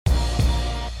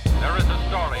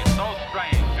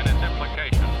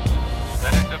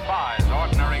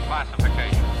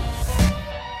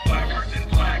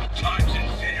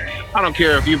I don't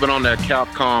care if you've been on that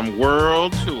Capcom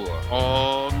World Tour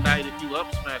all night. If you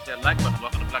up, smash that like button.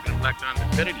 Welcome to Black and Black Diamond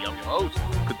Infinity. I'm your host,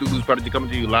 Cthulhu's Prodigy, coming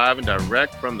to you live and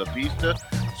direct from the Vista.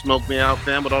 Smoke me out,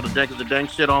 fam, with all the dank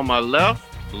shit on my left.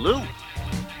 Blue.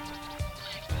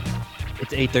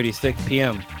 It's 8:36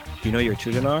 p.m. Do you know your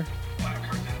children are?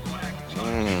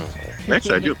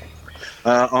 Actually, I do.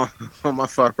 On my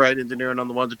far right, engineering on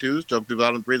the ones and twos, jump through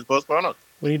bottom threes, post on.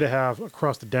 We need to have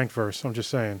across the dank verse. I'm just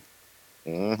saying.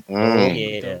 Oh,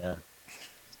 yeah.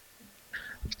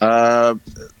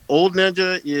 Old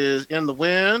Ninja is in the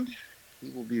wind.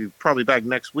 He will be probably back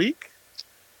next week.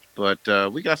 But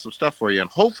we got some stuff for you, and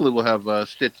hopefully we'll have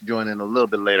Stitch join in a little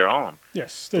bit later on.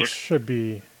 Yes, Stitch should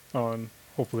be on,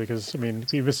 hopefully, because, I mean,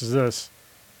 if he misses this,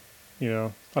 I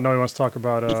know he wants to talk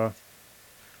about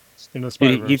Into the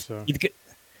Spider-Verse.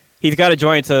 He's got to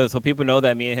join so people know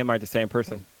that me and him are the same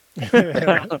person.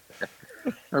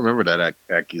 I remember that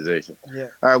accusation. Yeah.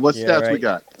 All right, what stats we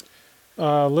got?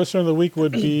 Listener of the week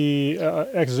would be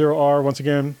X0R. Once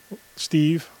again,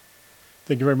 Steve.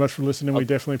 Thank you very much for listening. We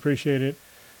definitely appreciate it.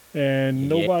 And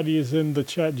nobody is in the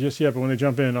chat just yet, but when they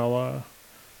jump in, I'll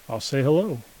say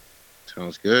hello.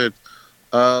 Sounds good.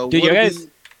 Dude, you guys.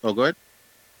 Oh, go ahead.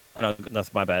 No,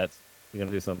 that's my bad. You're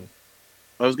gonna do something.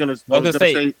 I was gonna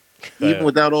say even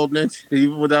without Old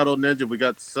Ninja, we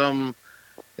got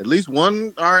at least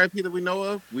one RIP that we know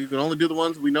of. We can only do the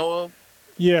ones we know of.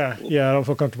 Yeah. I don't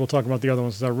feel comfortable talking about the other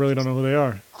ones because I really don't know who they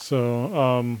are. So,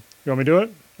 you want me to do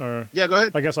it? Or yeah, go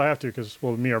ahead. I guess I have to because,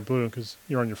 me or Blue, because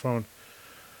you're on your phone.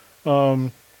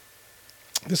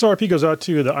 This RIP goes out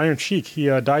to the Iron Sheik. He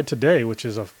died today, which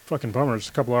is a fucking bummer. It's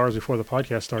a couple hours before the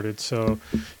podcast started. So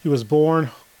he was born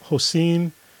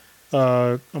Hossein.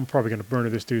 I'm probably going to burn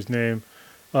this dude's name.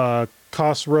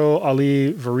 Khosrow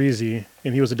Ali Varizi,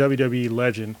 and he was a WWE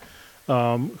legend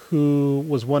who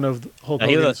was one of Hulk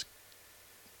Hogan's.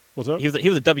 What's up? He was a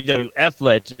WWF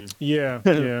legend. Yeah.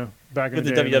 Back in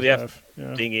the day. WWF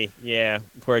thingy. Yeah,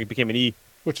 before it became an E.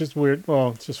 Which is weird. Well,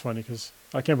 it's just funny because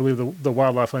I can't believe the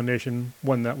Wildlife Foundation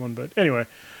won that one. But anyway,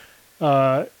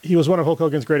 he was one of Hulk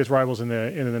Hogan's greatest rivals in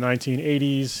the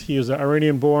 1980s. He was an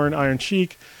Iranian-born Iron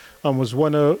Sheik. He was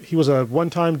a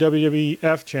one-time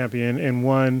WWF champion and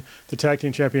won the tag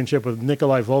team championship with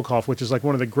Nikolai Volkov, which is like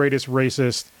one of the greatest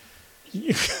racist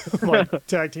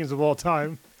tag teams of all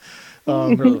time.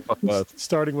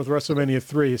 Starting with WrestleMania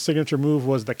 3, his signature move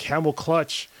was the camel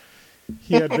clutch.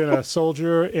 He had been a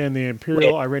soldier in the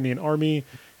Imperial Iranian Army.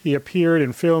 He appeared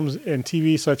in films and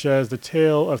TV such as The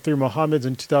Tale of Three Mohammeds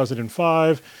in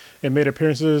 2005 and made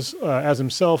appearances as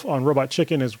himself on Robot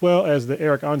Chicken as well as The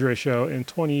Eric Andre Show. In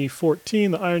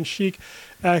 2014, the Iron Sheik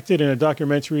acted in a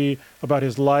documentary about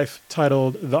his life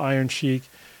titled The Iron Sheik.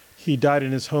 He died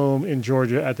in his home in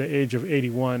Georgia at the age of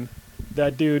 81.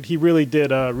 That dude, he really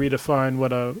did redefine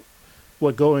what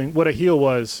a heel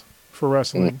was for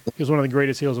wrestling. He was one of the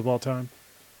greatest heels of all time.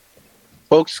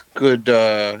 Folks could,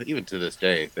 even to this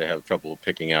day, they have trouble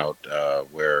picking out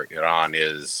where Iran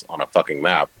is on a fucking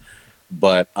map.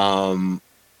 But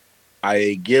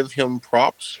I give him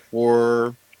props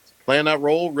for playing that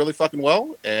role really fucking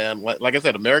well. And like I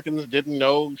said, Americans didn't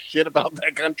know shit about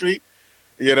that country,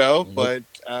 but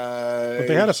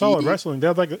they had a solid wrestling. They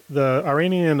had the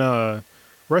Iranian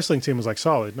wrestling team was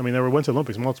solid. I mean, they went to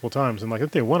Olympics multiple times, and I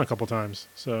think they won a couple times.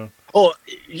 So,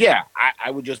 yeah,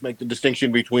 I would just make the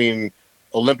distinction between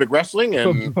Olympic wrestling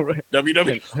and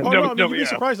WWE. You'd be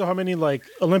surprised at how many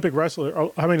Olympic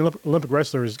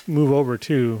wrestlers move over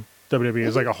to WWE.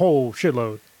 It's like a whole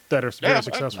shitload that are very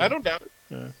successful. I don't doubt it.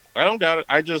 Yeah. I don't doubt it.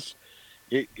 I just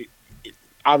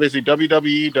obviously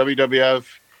WWE, WWF.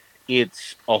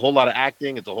 It's a whole lot of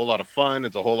acting. It's a whole lot of fun.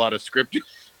 It's a whole lot of scripted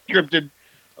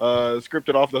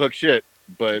off the hook shit.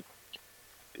 But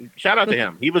shout out to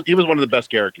him. He was one of the best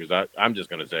characters. I'm just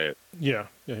gonna say it. Yeah,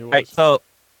 he was. Right, so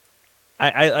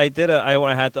I had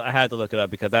to look it up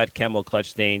because that camel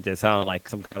clutch thing just sounded like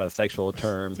some kind of sexual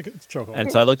term.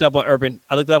 And so I looked up on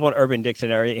Urban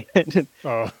Dictionary.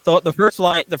 So the first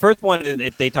one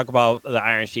is they talk about the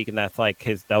Iron Sheik, and that's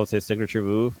that was his signature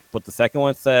move. But the second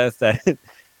one says that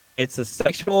it's a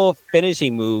sexual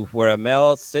finishing move where a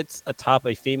male sits atop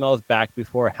a female's back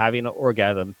before having an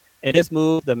orgasm. In this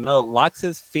move, the male locks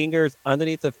his fingers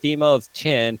underneath the female's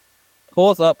chin,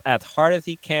 pulls up as hard as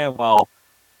he can while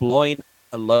blowing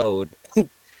a load.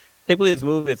 Typically, this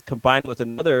move is combined with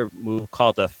another move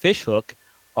called the fish hook,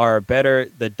 or better,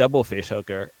 the double fish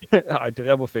hooker. The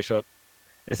double fish hook.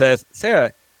 It says,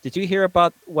 Sarah, did you hear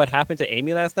about what happened to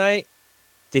Amy last night?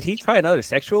 Did he try another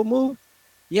sexual move?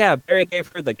 Yeah, Barry gave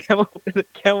her the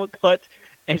camel clutch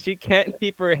and she can't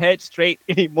keep her head straight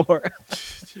anymore.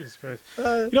 Jesus Christ. You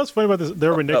know what's funny about this?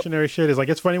 The Urban Dictionary shit is like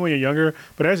it's funny when you're younger,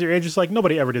 but as your age, it's like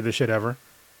nobody ever did this shit ever.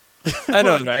 I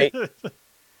know, right?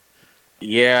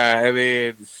 Yeah, I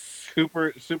mean,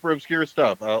 super obscure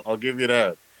stuff. I'll give you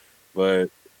that. But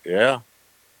yeah,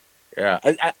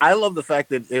 I love the fact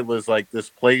that it was like this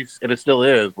place, and it still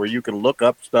is, where you can look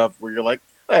up stuff where you're like,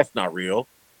 that's not real.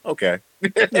 Okay,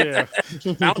 Yeah.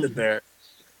 found it there.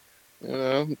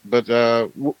 But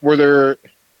were there?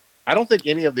 I don't think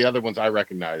any of the other ones I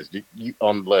recognized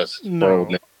on the list. No,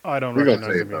 I don't We're gonna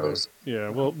recognize save them either. those. Yeah,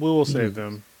 we will save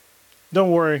them.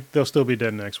 Don't worry, they'll still be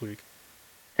dead next week.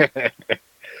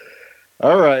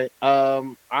 All right.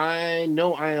 I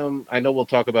know we'll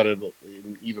talk about it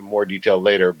in even more detail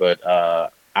later, but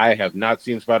I have not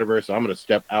seen Spider-Verse, so I'm going to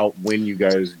step out when you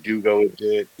guys do go with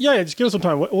it. Yeah, just give us some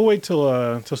time. We'll wait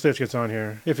till Stitch gets on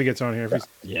here, if he gets on here.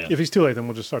 If he's too late, then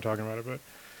we'll just start talking about it. But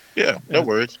yeah, no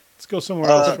worries. Let's go somewhere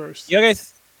else first.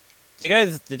 Did you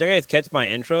guys catch my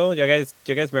intro? Do you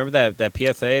guys remember that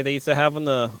PSA they used to have on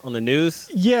the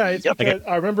news? Yeah,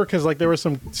 I remember because like there was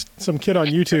some kid on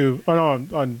YouTube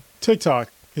on TikTok.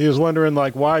 He was wondering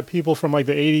like why people from like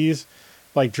the 80s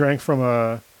like drank from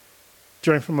a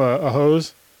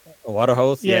hose. A water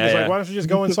hose? Yeah, like why don't you just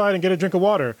go inside and get a drink of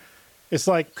water? It's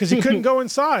like because you couldn't go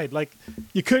inside. Like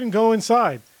you couldn't go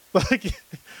inside. Like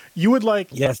you would like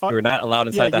yes, you were not allowed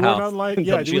inside the house.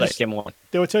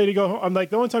 They would tell you to go home. I'm like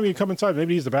the only time you come inside,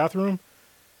 maybe use the bathroom.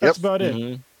 That's about it.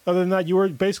 Mm-hmm. Other than that, you were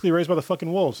basically raised by the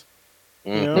fucking wolves.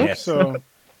 You know, yes. So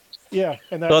yeah,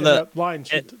 and that line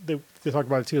they talk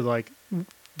about it too. Like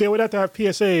they would have to have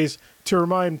PSAs to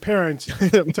remind parents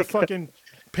to fucking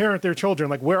parent their children.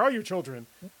 Like, where are your children?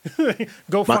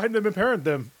 Go find them and parent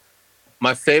them.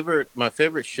 My favorite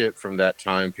shit from that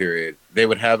time period, they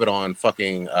would have it on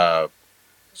fucking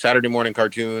Saturday morning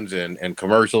cartoons and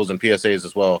commercials and PSAs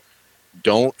as well.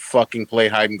 Don't fucking play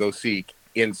hide and go seek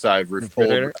inside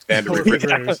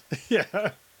refrigerators.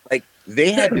 Yeah. Like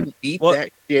they had to beat that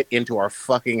shit into our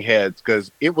fucking heads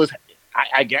because it was,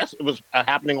 I guess it was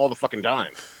happening all the fucking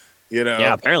time. You know?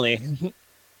 Yeah, apparently.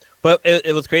 But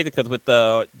it was crazy because with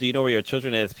the "Do you know where your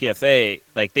children is?" PSA,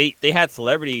 like they had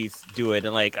celebrities do it,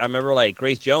 and like I remember like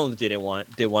Grace Jones did one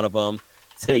of them.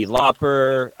 Cyndi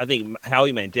Lauper, I think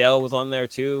Howie Mandel was on there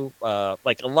too.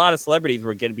 Like a lot of celebrities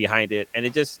were getting behind it, and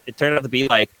it turned out to be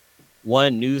like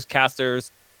one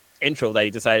newscaster's intro that he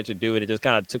decided to do, and it just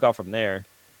kind of took off from there.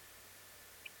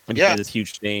 And became this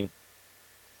huge thing.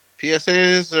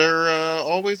 PSAs are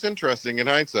always interesting in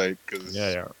hindsight because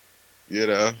you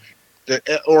know.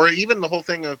 Or even the whole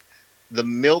thing of the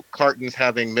milk cartons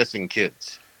having missing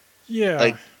kids. Yeah.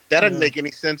 Like, that doesn't make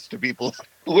any sense to people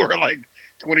who are like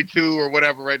 22 or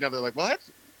whatever right now. They're like, what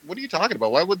are you talking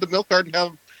about? Why would the milk carton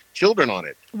have children on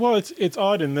it? Well, it's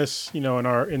odd in this,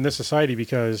 in this society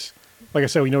because, like I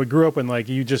said, we grew up in like,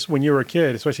 when you were a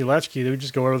kid, especially latchkey, they would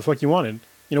just go wherever the fuck you wanted,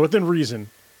 within reason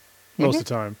most of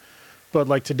the time. But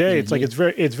like today, it's like, it's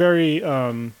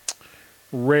very,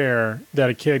 rare that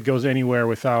a kid goes anywhere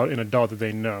without an adult that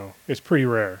they know. It's pretty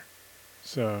rare.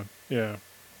 So yeah.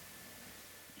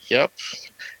 Yep.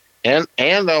 And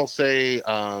I'll say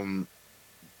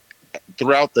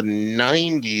throughout the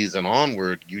 90s and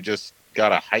onward, you just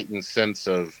got a heightened sense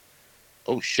of,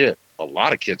 oh shit, a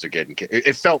lot of kids are getting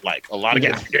it felt like a lot of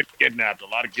kids are getting kidnapped. A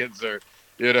lot of kids are,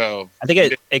 I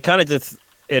think it kind of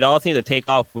it all seemed to take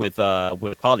off with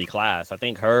Polly Klaas. I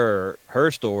think her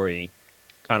story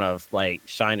kind of like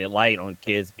shine a light on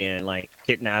kids being like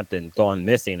kidnapped and gone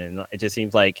missing, and it just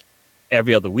seems like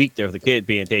every other week there's a kid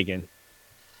being taken.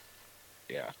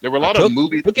 Yeah, there were a lot of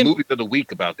movies of the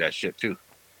week about that shit too.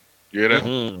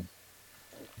 So.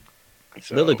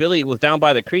 Lily Billy was down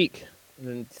by the creek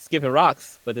and skipping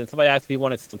rocks, but then somebody asked if he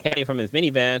wanted some candy from his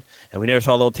minivan, and we never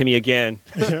saw little Timmy again.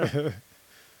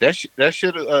 That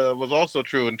shit was also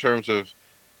true in terms of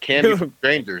candy from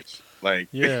strangers. Like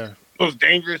most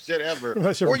dangerous shit ever.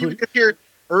 Or you could hear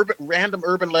random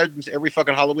urban legends every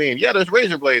fucking Halloween. Yeah, there's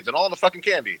razor blades and all the fucking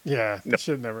candy. Yeah, that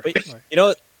should never. But,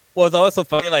 well, it's always so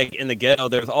funny. Like in the ghetto,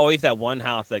 there's always that one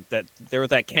house like that. There was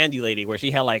that candy lady where she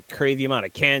had like crazy amount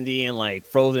of candy and like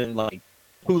frozen like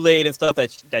Kool-Aid and stuff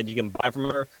that you can buy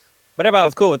from her. But everybody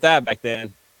was cool with that back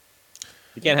then.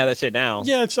 You can't have that shit now.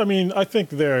 Yeah, I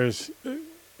think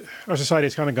our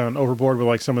society's kind of gone overboard with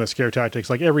like some of the scare tactics.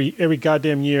 Like every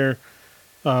goddamn year.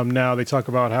 Now they talk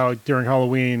about how during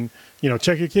Halloween,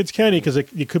 check your kids' candy because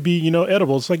it could be,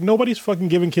 edibles. It's like nobody's fucking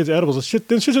giving kids edibles. This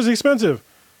shit's just expensive.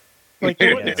 Like,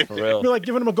 for real. We're like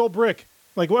giving them a gold brick.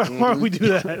 Like, why would we do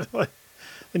that? Like,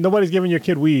 and nobody's giving your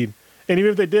kid weed. And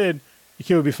even if they did, your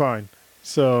kid would be fine.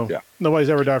 So nobody's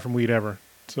ever died from weed ever.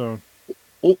 So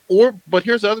But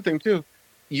here's the other thing too.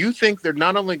 You think they're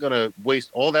not only gonna waste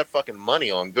all that fucking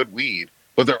money on good weed,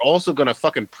 but they're also gonna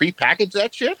fucking prepackage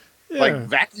that shit, like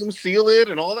vacuum seal it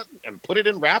and all that, and put it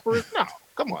in wrappers? No,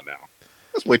 come on now,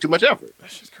 that's way too much effort.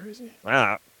 That's just crazy.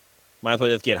 Wow, might as well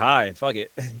just get high. Fuck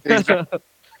it.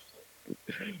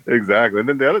 Exactly. And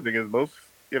then the other thing is most,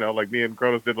 like me and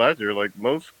Kronos did last year, like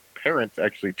most parents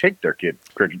actually take their kids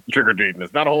trick-or-treating.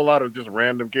 It's not a whole lot of just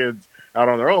random kids out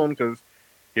on their own, because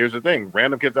here's the thing,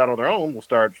 random kids out on their own will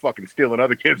start fucking stealing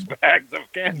other kids' bags of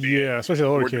candy. Yeah, especially the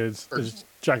older kids. Just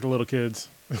jack the little kids.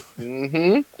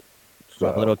 Mm-hmm.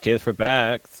 So, little kids for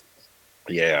bags.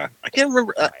 Yeah. I can't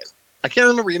remember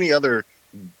any other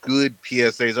good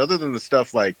PSAs other than the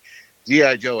stuff like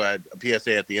G.I. Joe had a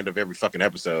PSA at the end of every fucking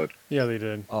episode. Yeah, they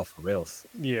did. Oh, for reals.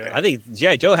 Yeah. I think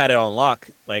G.I. Joe had it on lock.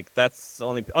 Like, that's the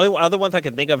only other ones I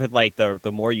can think of is like the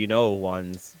more you know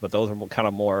ones, but those are kind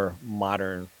of more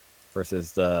modern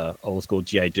versus the old school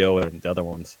G.I. Joe and the other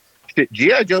ones.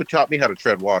 G.I. Joe taught me how to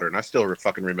tread water, and I still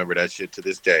fucking remember that shit to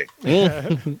this day.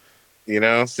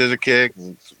 Scissor kick,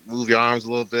 move your arms a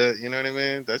little bit, you know what I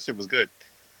mean? That shit was good.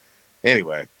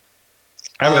 Anyway.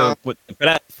 I remember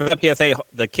for that PSA,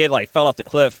 the kid like fell off the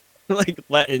cliff, fell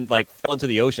into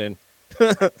the ocean.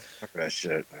 That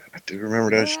shit. I do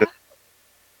remember that shit.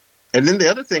 And then the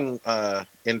other thing,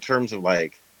 in terms of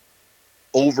like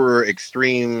over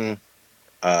extreme,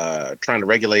 trying to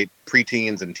regulate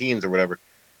preteens and teens or whatever,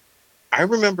 I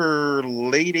remember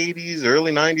late 80s,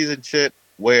 early 90s and shit,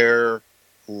 where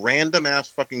random ass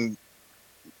fucking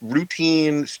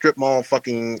routine strip mall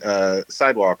fucking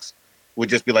sidewalks would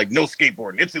just be like, no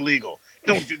skateboarding, it's illegal.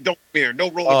 Don't fear,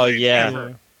 no rollerblades. Oh yeah.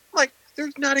 Ever. Like,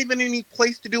 there's not even any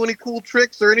place to do any cool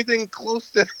tricks or anything close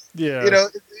to. Yeah. You know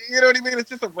what I mean? It's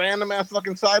just a random ass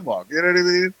fucking sidewalk. You know what I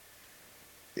mean?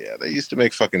 Yeah, they used to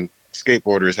make fucking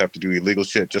skateboarders have to do illegal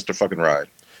shit just to fucking ride.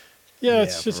 Yeah,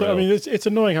 it's just. I mean, it's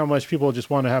annoying how much people just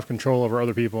want to have control over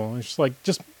other people. It's just like,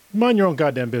 just mind your own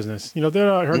goddamn business. They're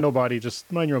not hurting nobody.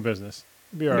 Just mind your own business.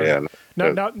 Be all right.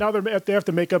 Yeah. Now they have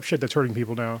to make up shit that's hurting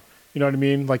people now. You know what I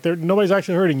mean? Like, nobody's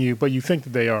actually hurting you, but you think that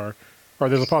they are, or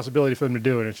there's a possibility for them to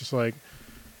do it. It's just like,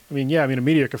 a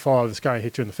meteor could fall out of the sky and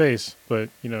hit you in the face, but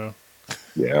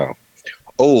Yeah.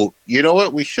 Oh, you know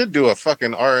what? We should do a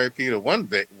fucking RIP to one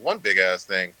big ass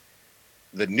thing.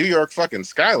 The New York fucking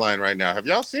skyline right now. Have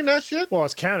y'all seen that shit? Well,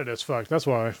 it's Canada's fucked. That's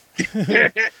why.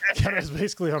 Canada's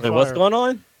basically on fire. What's going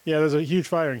on? Yeah, there's a huge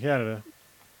fire in Canada.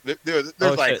 There's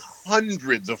like shit.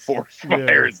 Hundreds of forest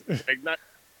fires. Yeah.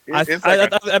 I've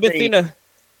been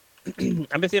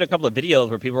seeing a couple of videos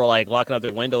where people are like locking up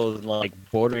their windows and like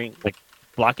bordering, like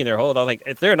blocking their holes. I was like,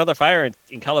 is there another fire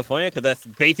in California? Because that's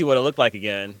basically what it looked like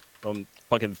again.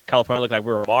 Fucking California looked like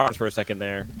we were Mars for a second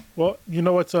there. Well, you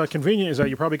know what's convenient is that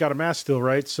you probably got a mask still,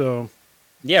 right? So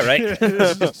yeah, right.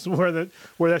 Just wear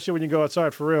that shit when you go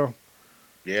outside for real.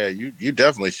 Yeah, you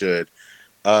definitely should.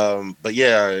 But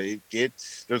yeah,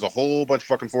 there's a whole bunch of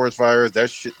fucking forest fires.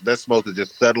 That smoke is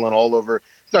just settling all over.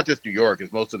 It's not just New York;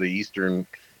 it's most of the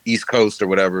East Coast or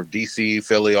whatever, DC,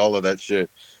 Philly, all of that shit.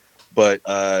 But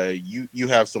you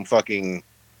have some fucking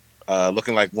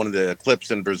looking like one of the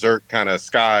Eclipse and Berserk kind of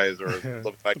skies, or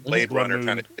looking like Blade Runner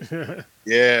kind of.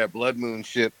 Yeah, Blood Moon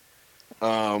shit.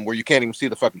 Where you can't even see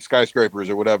the fucking skyscrapers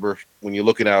or whatever when you're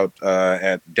looking out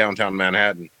at downtown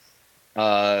Manhattan.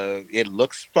 It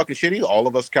looks fucking shitty. All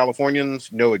of us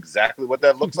Californians know exactly what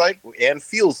that looks like and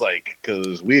feels like,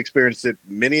 because we experienced it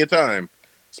many a time.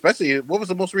 Especially, what was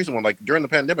the most recent one? Like during the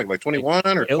pandemic, like 21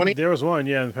 or 20? There was one,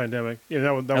 in the pandemic.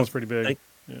 Yeah, that was pretty big.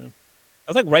 Yeah. It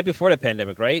was like right before the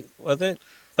pandemic, right? Was it?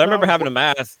 So I remember having a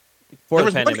mask before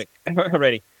the pandemic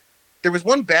already. There was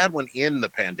one bad one in the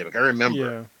pandemic. I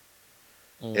remember.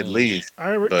 Yeah. At least. I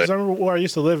remember where I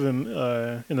used to live in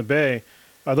the Bay.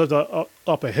 I lived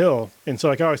up a hill, and so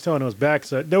like I was telling, it was back.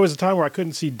 So there was a time where I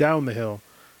couldn't see down the hill,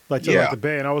 like to like the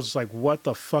bay, and I was just like, "What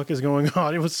the fuck is going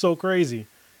on?" It was so crazy.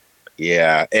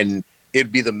 Yeah, and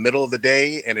it'd be the middle of the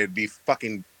day, and it'd be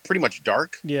fucking pretty much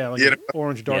dark. Yeah, like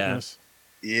orange darkness.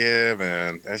 Yeah,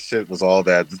 man, that shit was all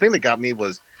that. The thing that got me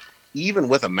was, even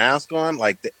with a mask on,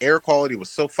 like the air quality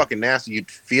was so fucking nasty, you'd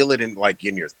feel it in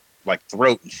your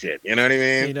throat and shit. You know what I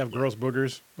mean? You'd have gross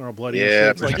boogers or all bloody.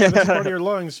 Yeah, it's like that's part of your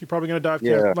lungs. You're probably gonna die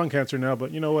of lung cancer now,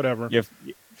 but whatever. Your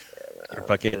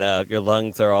fucking your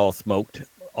lungs are all smoke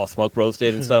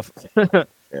roasted and stuff.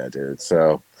 Yeah, dude.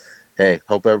 So, hey,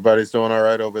 hope everybody's doing all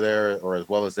right over there, or as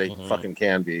well as they fucking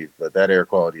can be. But that air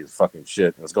quality is fucking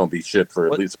shit. It's gonna be shit for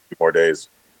at least a few more days.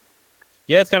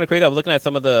 Yeah, it's kind of crazy. I was looking at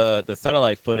some of the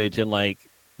satellite footage, and like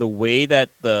the way that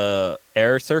the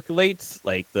air circulates,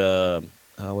 like the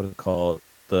what is it called?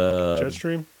 The jet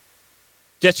stream.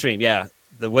 Jet stream, yeah.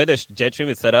 the way the jet stream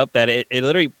is set up, that it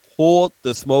literally pulled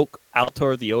the smoke out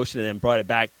toward the ocean and then brought it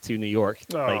back to New York.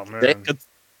 Oh man,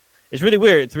 it's really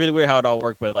weird. It's really weird how it all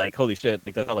worked, but like, holy shit,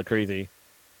 like that's all crazy.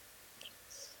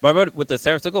 But I remember with the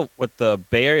San Francisco, with the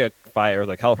Bay Area fires,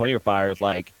 like California fires,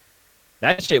 like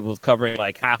that shit was covering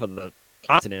like half of the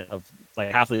continent of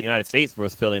like half of the United States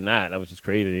was feeling that. That was just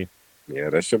crazy. Yeah,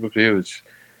 that shit was huge.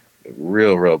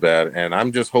 Real bad. And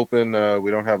I'm just hoping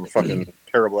we don't have a fucking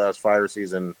terrible ass fire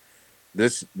season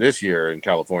this year in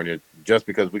California, just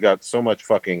because we got so much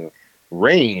fucking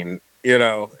rain, you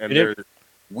know, and there's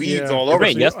weeds all over.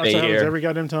 Rain yesterday here. here. Every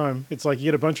goddamn time. It's like you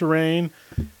get a bunch of rain,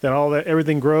 then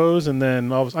everything grows, and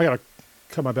then I gotta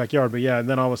cut my backyard, but yeah, and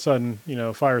then all of a sudden, you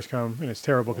know, fires come, and it's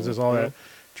terrible because there's all that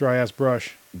dry ass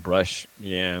brush.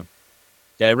 Yeah,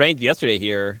 it rained yesterday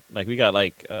here. Like we got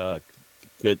like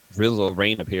good drizzle of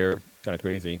rain up here. Kind of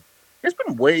crazy. It's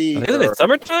been way. Isn't it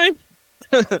summertime?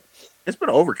 It's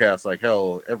been overcast like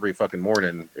hell every fucking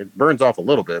morning. It burns off a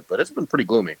little bit, but it's been pretty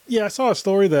gloomy. Yeah, I saw a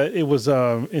story that it was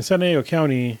in San Diego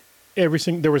County. There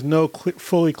was no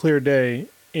fully clear day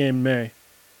in May.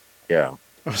 Yeah,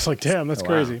 I was like, damn, that's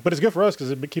crazy. But it's good for us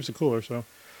because it keeps it cooler. So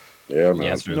yeah,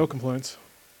 man. No complaints.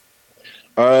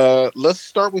 Let's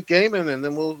start with gaming, and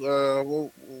then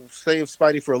we'll save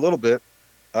Spidey for a little bit.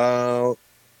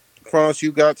 Cross,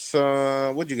 you got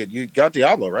what'd you get? You got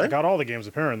Diablo, right? I got all the games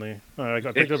apparently. I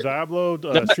picked up Diablo,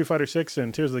 Street Fighter 6,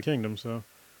 and Tears of the Kingdom. So.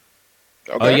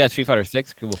 Okay. Oh, you got Street Fighter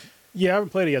 6? Cool. Yeah, I haven't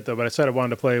played it yet though, but I said I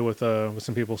wanted to play with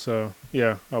some people. So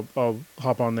yeah, I'll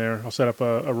hop on there. I'll set up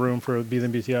a room for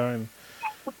BTI and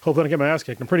hopefully I get my ass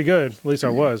kicked. I'm pretty good. At least I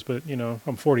was, but you know,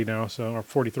 I'm 40 now, so or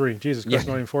 43. Jesus Christ,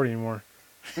 I'm not even 40 anymore.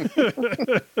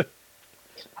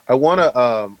 I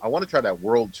wanna try that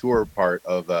world tour part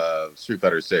of Street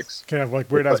Fighter 6. Can I have like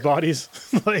weird ass bodies?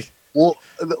 Like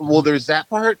well, there's that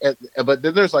part, but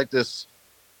then there's like this,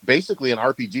 basically an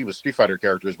RPG with Street Fighter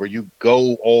characters where you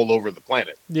go all over the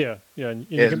planet. Yeah, and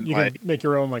you can make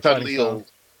your own like fighting style.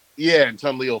 Yeah, and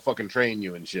Chun Li will fucking train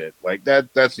you and shit. Like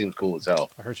that seems cool as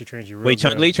hell. I heard she trains you. Wait,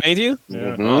 Chun Li trains you? Yeah.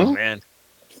 Mm-hmm. Oh man,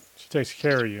 she takes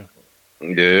care of you.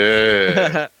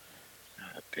 Yeah.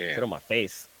 Damn. Put on my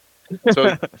face.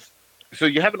 So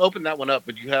you haven't opened that one up,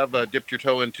 but you have dipped your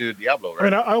toe into Diablo, right? I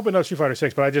mean, I opened up Street Fighter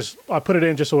 6, but I put it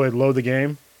in just so I'd load the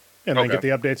game and then get the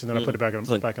updates, and then I put it back in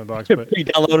the box. But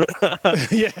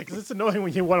yeah, because it's annoying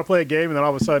when you want to play a game and then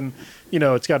all of a sudden, you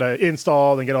know, it's got to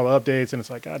install and get all the updates, and it's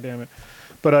like, god damn it.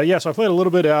 But yeah, so I played a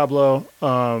little bit of Diablo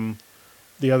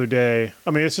the other day.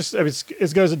 I mean, it's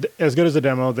as good as the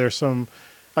demo. There's some.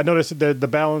 I noticed that the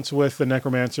balance with the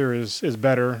Necromancer is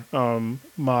better.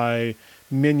 My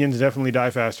minions definitely die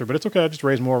faster, but it's okay. I just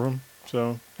raise more of them.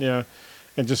 So yeah,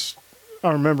 and just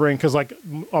I'm remembering because like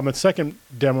on the second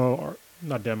demo, or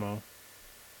not demo,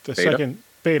 the second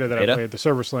beta that I played, the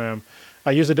Server Slam,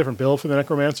 I used a different build for the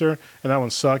Necromancer, and that one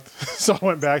sucked. So I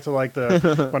went back to like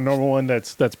my normal one.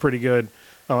 That's pretty good.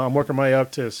 I'm working my way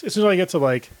up to as soon as I get to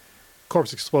like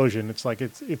Corpse Explosion, it's like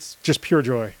it's just pure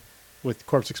joy with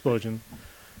Corpse Explosion.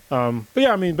 But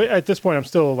yeah, I mean, but at this point, I'm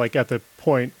still like at the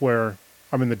point where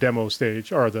I'm in the demo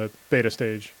stage or the beta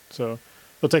stage. So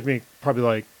it'll take me probably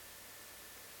like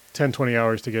 10, 20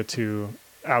 hours to get to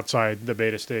outside the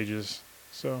beta stages.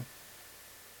 So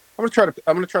I'm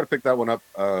gonna try to pick that one up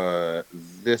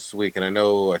this week, and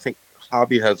I think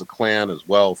Hobby has a clan as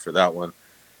well for that one.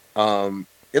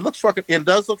 It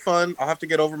does look fun. I'll have to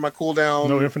get over my cooldown.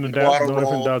 No infinite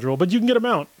dodge roll, but you can get a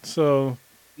mount. So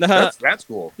that's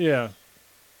cool. Yeah.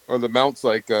 Are the mounts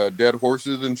like dead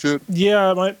horses and shit?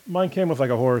 Yeah, mine came with like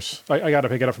a horse. I got to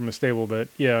pick it up from the stable, but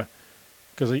yeah,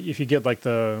 because if you get like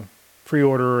the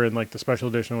pre-order and like the special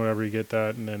edition or whatever, you get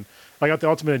that. And then I got the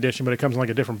ultimate edition, but it comes in like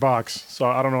a different box, so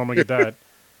I don't know I'm gonna get that.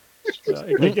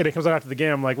 It comes out after the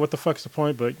game. I'm like, what the fuck's the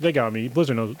point? But they got me.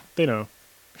 Blizzard knows. They know.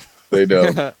 They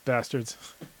know. Bastards.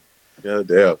 Yeah,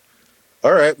 damn.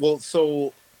 All right. Well,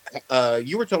 so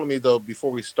you were telling me though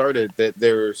before we started that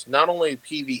there's not only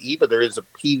PvE, but there is a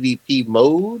PvP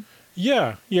mode.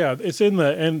 Yeah, it's in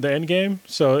the end game.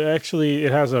 So actually,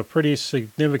 it has a pretty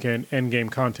significant end game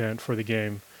content for the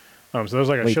game. So there's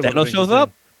like a shitload of things shows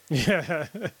up. Yeah,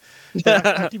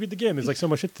 after you beat the game, there's like so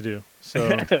much shit to do. So,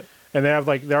 and they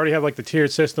already have like the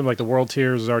tiered system, like the world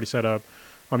tiers is already set up.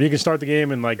 You can start the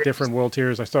game in like different world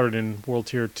tiers. I started in world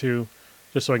tier 2,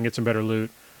 just so I can get some better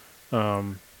loot.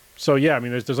 So yeah, I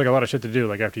mean, there's like a lot of shit to do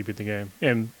like after you beat the game,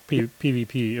 and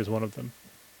PvP is one of them.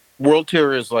 World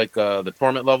tier is like the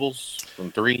torment levels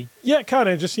from 3. Yeah, kind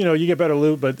of. Just you get better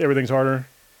loot, but everything's harder.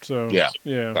 So yeah.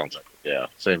 Sounds like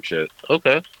same shit.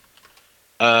 Okay.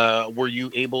 Were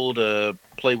you able to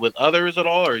play with others at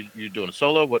all, or are you doing a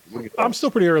solo? What are you doing? I'm still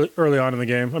pretty early on in the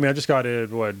game. I mean, I just got it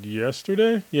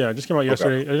yesterday. Yeah, it just came out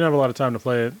yesterday. Okay. I didn't have a lot of time to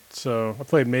play it, so I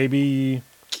played maybe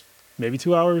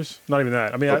 2 hours. Not even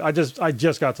that. I mean, I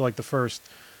just got to like the first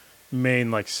main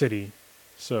like city.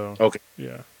 So Okay.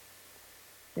 yeah.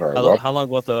 All right. How long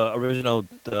was the original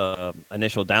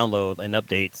initial download and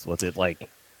updates? Was it like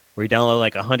where you download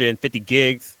like 150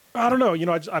 gigs? I don't know.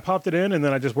 I popped it in and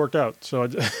then I just worked out. So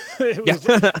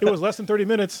it was less than 30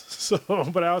 minutes. So,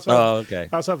 but I also I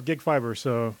also have gig fiber.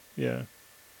 So yeah.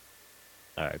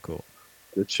 All right, cool.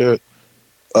 Good shit.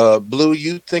 Blue,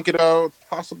 you thinking about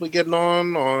possibly getting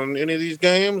on any of these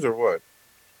games or what?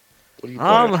 What are you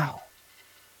playing?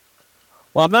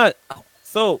 Well, I'm not.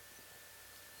 So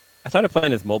I started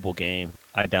playing this mobile game.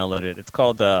 I downloaded it. It's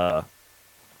called. Let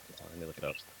me look it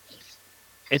up.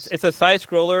 It's a side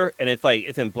scroller and it's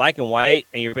in black and white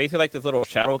and you're basically like this little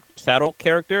shadow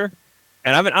character.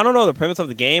 And I don't know the premise of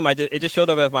the game. It just showed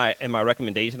up in my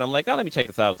recommendation. I'm like, oh, let me check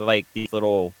this out. So like these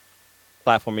little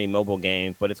platforming mobile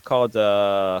games, but it's called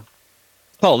Limbo.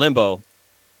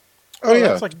 Oh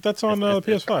yeah, that's on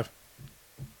PS5.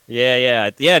 Yeah,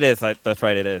 it is. That's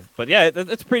right, it is. But yeah,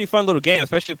 it's a pretty fun little game,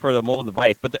 especially for the mobile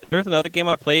device. But there's another game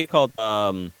I played called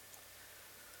oh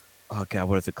god,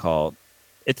 what is it called?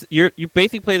 It's you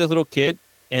basically play this little kid,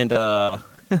 and I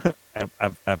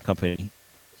have company.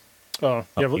 Oh,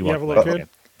 you have a little kid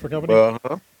for company?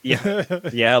 Yeah,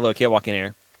 yeah, a little kid walking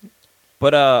here.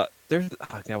 But there's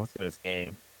what's this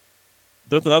game?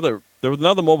 There was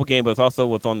another mobile game, but it also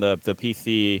was on the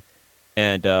PC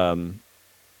and on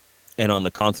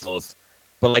the consoles.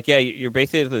 But like, yeah, you're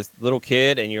basically this little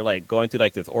kid, and you're like going to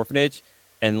like this orphanage,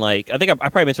 and like I think I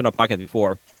probably mentioned on a podcast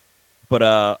before. But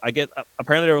I guess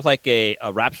apparently there was like a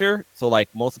rapture, so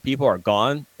like most of the people are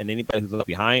gone, and anybody who's left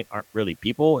behind aren't really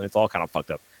people, and it's all kind of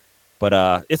fucked up.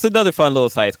 But it's another fun little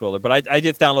side scroller. But I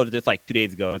just downloaded this like 2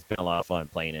 days ago. It's been a lot of fun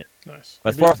playing it. Nice.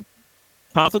 As far as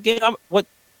console game, what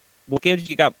game did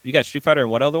you got? You got Street Fighter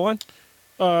and what other one?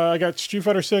 I got Street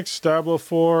Fighter 6, Diablo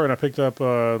 4, and I picked up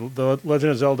the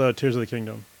Legend of Zelda: Tears of the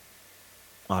Kingdom.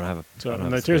 Oh, I don't have a. So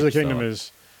the Tears of the Kingdom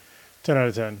is 10 out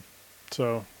of 10.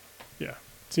 So yeah.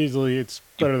 It's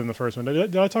better than the first one.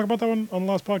 Did I talk about that one on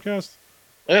the last podcast?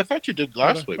 I thought you did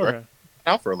last week, right?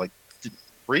 Out for like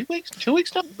 3 weeks, 2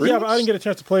 weeks now. Yeah, but I didn't get a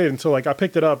chance to play it until like I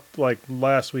picked it up like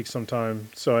last week sometime.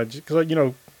 So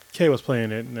because Kay was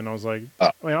playing it, and then I was like,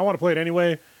 I mean, I want to play it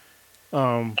anyway.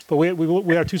 But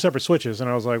we have 2 separate Switches, and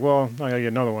I was like, well, I gotta get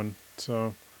another one.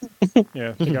 So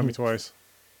yeah, they got me twice.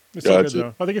 It's so good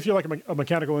though. I think if you're like a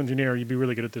mechanical engineer, you'd be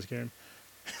really good at this game.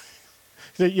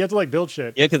 You have to like build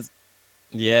shit.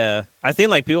 Yeah, I seen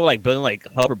like people like building like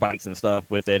hover bikes and stuff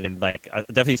with it, and like I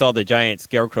definitely saw the giant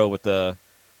scarecrow with the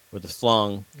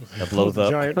slung that blows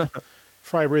up. Giant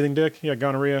fire breathing dick. Yeah,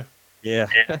 gonorrhea. Yeah.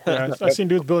 I've seen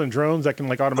dudes building drones that can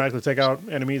like automatically take out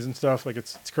enemies and stuff. Like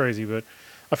it's crazy, but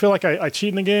I feel like I cheat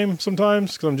in the game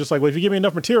sometimes because I'm just like, well, if you give me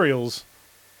enough materials,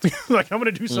 like I'm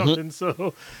gonna do something.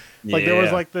 So like there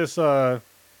was like this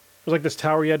this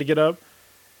tower you had to get up,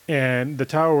 and the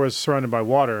tower was surrounded by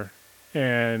water,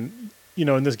 and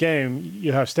in this game,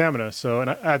 you have stamina. So, and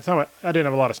at the time, I didn't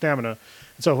have a lot of stamina.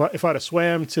 And so if I'd have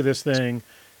swam to this thing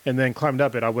and then climbed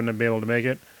up it, I wouldn't have been able to make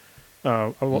it.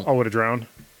 I would have drowned.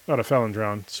 I would have fell and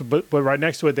drowned. So, but right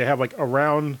next to it, they have like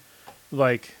around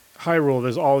like Hyrule,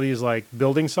 there's all these like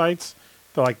building sites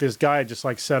that like this guy just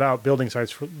like set out building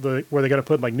sites for where they got to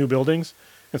put like new buildings.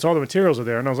 And so all the materials are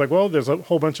there. And I was like, well, there's a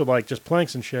whole bunch of like just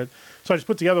planks and shit. So I just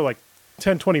put together like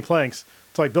 10, 20 planks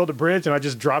to like build a bridge, and I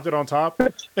just dropped it on top,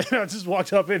 and I just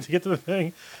walked up in to get to the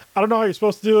thing. I don't know how you're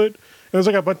supposed to do it. There's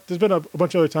been a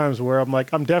bunch of other times where I'm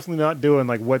like, I'm definitely not doing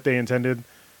like what they intended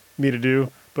me to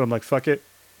do, but I'm like, fuck it,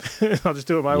 I'll just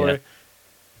do it my way.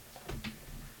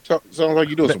 Sounds like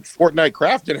you're doing some Fortnite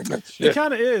crafting and that shit. It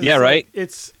kind of is. Yeah, right.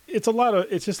 It's just a lot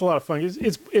of fun.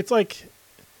 It's like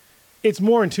it's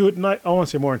more intuitive. I want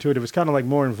to say more intuitive. It's kind of like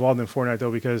more involved than Fortnite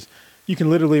though, because you can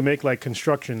literally make like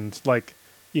constructions like.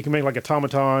 You can make like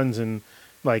automatons and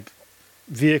like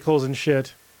vehicles and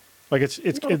shit. Like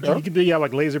you can do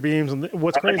like laser beams. And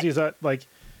what's crazy is that like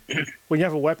when you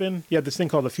have a weapon, you have this thing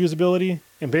called the fusibility,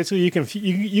 and basically you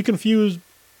can fuse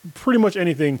pretty much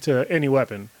anything to any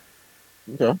weapon.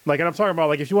 Okay. Like, and I'm talking about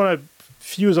like if you want to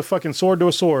fuse a fucking sword to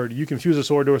a sword, you can fuse a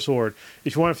sword to a sword.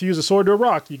 If you want to fuse a sword to a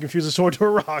rock, you can fuse a sword to a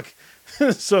rock.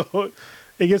 So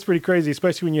it gets pretty crazy,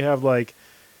 especially when you have like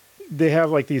they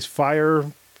have like these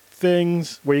fire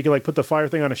things where you can like put the fire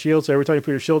thing on a shield, so every time you put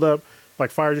your shield up,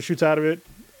 like fire just shoots out of it.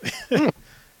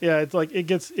 Yeah, it's like it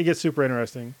gets super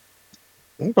interesting.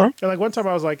 Okay. And like one time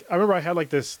I remember I had like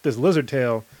this lizard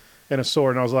tail, and a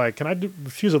sword. And I was like, can I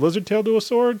fuse a lizard tail to a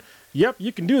sword? Yep,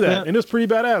 you can do that. Yeah. And it's pretty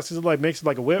badass because it like makes it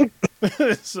like a whip.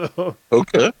 So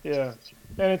okay, yeah,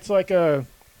 and it's like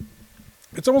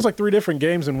it's almost like 3 different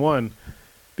games in one,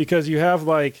 because you have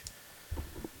like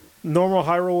normal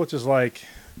Hyrule, which is like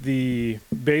the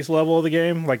base level of the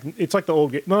game. Like it's like the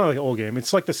old game, not like the old game.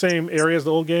 It's like the same area as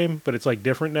the old game, but it's like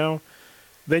different now.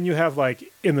 Then you have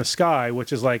like in the sky,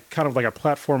 which is like kind of like a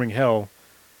platforming hell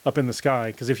up in the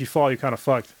sky, because if you fall, you're kind of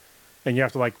fucked, and you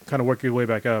have to like kind of work your way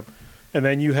back up. And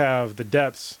then you have the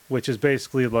depths, which is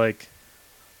basically like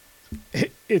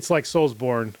it's like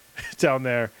Soulsborne down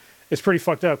there. It's pretty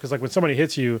fucked up because like when somebody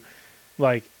hits you,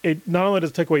 like it not only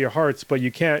does it take away your hearts, but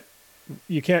you can't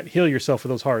heal yourself with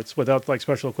those hearts without like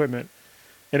special equipment.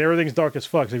 And everything's dark as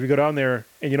fuck. So if you go down there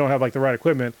and you don't have like the right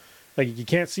equipment, like you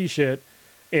can't see shit,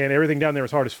 and everything down there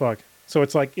is hard as fuck. So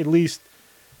it's like at least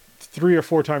 3 or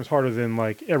 4 times harder than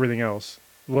like everything else.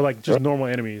 Well, like just normal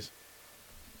enemies.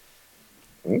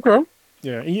 Okay.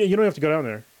 Yeah, you don't have to go down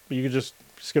there, but you can just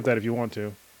skip that if you want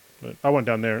to. But I went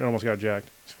down there and almost got jacked.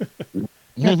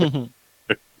 It's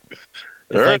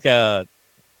like that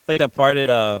part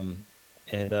in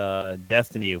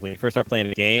Destiny when you first start playing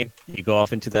the game, you go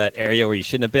off into that area where you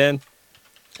shouldn't have been.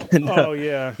 Oh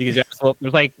yeah. You can just,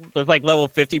 there's like level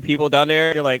 50 people down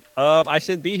there. You're like, I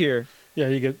shouldn't be here. Yeah,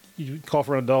 you call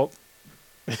for an adult.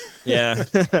 Yeah.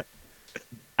 I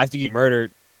have to get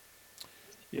murdered.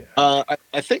 Yeah. I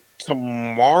think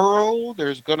tomorrow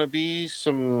there's going to be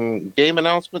some game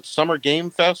announcements, Summer Game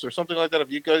Fest or something like that.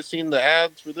 Have you guys seen the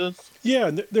ads for this?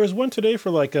 Yeah, there was one today for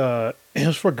like it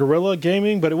was for Guerrilla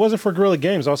Gaming, but it wasn't for Guerrilla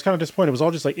Games. I was kind of disappointed. It was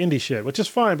all just like indie shit, which is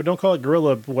fine, but don't call it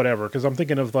Guerrilla whatever, because I'm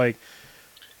thinking of like,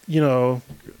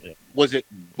 Was it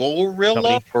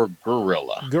Gorilla or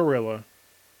Gorilla? Gorilla.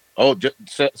 Oh,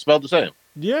 spelled the same.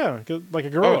 Yeah, like a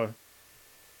gorilla.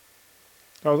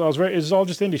 I was right. It's all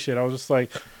just indie shit. I was just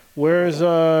like, "Where's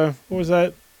what was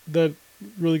that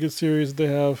really good series they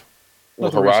have?"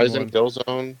 Horizon,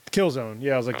 Killzone. Killzone.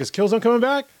 Yeah, I was like, "Is Killzone coming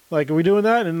back? Like, are we doing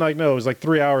that?" And like, no, it was like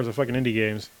 3 hours of fucking indie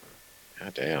games.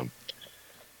 God damn.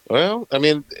 Well, I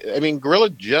mean, Gorilla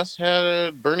just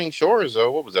had Burning Shores,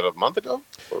 though. What was that, a month ago?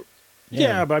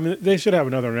 Yeah, but I mean, they should have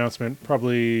another announcement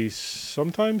probably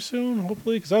sometime soon,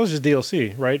 hopefully, because that was just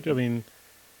DLC, right? I mean,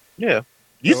 yeah.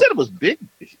 You said it was big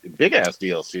ass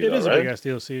DLC. It is right? a big ass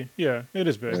DLC. Yeah, it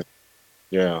is big.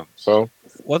 Yeah. So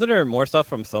wasn't there more stuff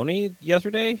from Sony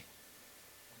yesterday?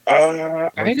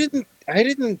 I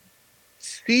didn't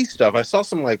see stuff. I saw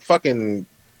some like fucking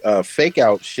fake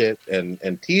out shit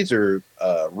and teaser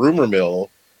rumor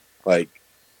mill, like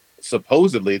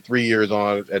supposedly 3 years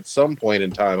on. At some point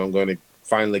in time, I'm going to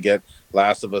finally get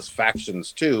Last of Us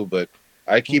Factions 2, but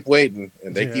I keep waiting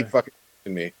and they keep fucking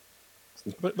me.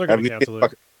 But they're going to cancel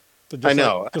it. I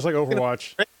know. Just like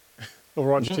Overwatch.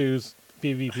 Overwatch 2's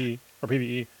PvP or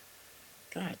PvE.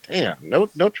 God damn.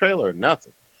 No trailer,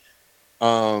 nothing.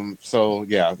 So,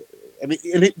 yeah. I mean,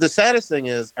 the saddest thing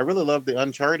is I really love the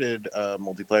Uncharted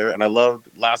multiplayer, and I loved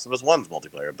Last of Us 1's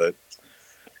multiplayer, but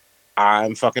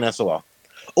I'm fucking SOL.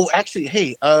 Oh, actually,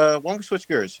 hey, why don't we switch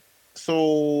gears?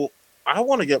 So I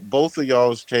want to get both of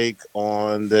y'all's take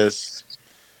on this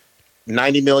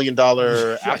 $90 million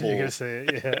Apple. You're gonna say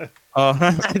it, yeah.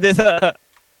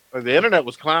 The internet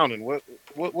was clowning. What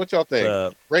y'all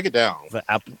think? Break it down. The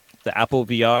Apple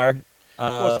VR.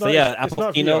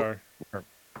 Apple keynote.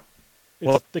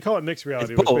 They call it mixed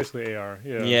reality, which is basically AR.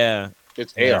 Yeah. Yeah.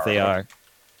 It's AR. Yes, AR.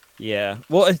 Yeah.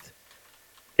 Well,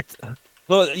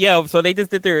 so they just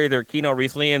did their keynote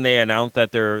recently, and they announced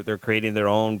that they're creating their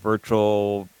own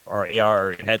virtual or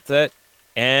AR headset.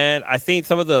 And I think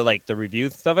some of the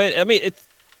reviews of it. I mean, it's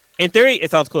in theory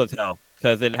it sounds cool as hell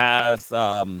because it has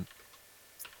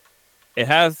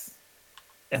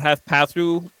pass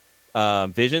through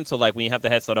vision. So like when you have the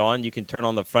headset on, you can turn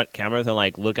on the front cameras and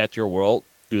like look at your world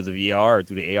through the VR or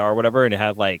through the AR or whatever, and it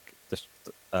has like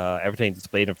everything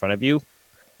displayed in front of you.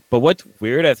 But what's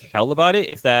weird as hell about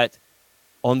it is that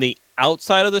on the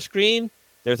outside of the screen,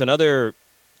 there's another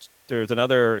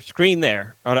screen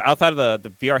there. On the outside of the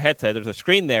VR headset, there's a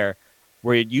screen there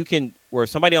where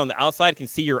somebody on the outside can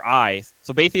see your eyes.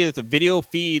 So basically, it's a video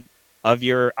feed of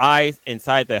your eyes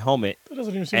inside the helmet. That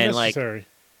doesn't even seem necessary.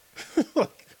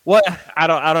 What? I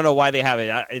don't know why they have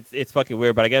it. It's fucking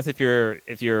weird. But I guess if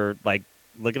you're like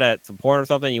looking at some porn or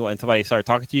something, you want somebody to start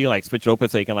talking to you, like switch it open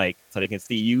so they can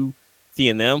see you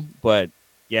seeing them. But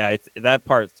yeah, it's that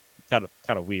part's kind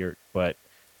of weird. But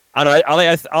I don't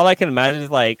know. All I can imagine is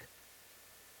like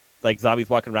zombies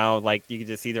walking around, like you can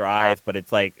just see their eyes, but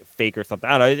it's like fake or something.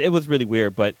 I don't know. It was really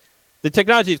weird, but the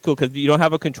technology is cool because you don't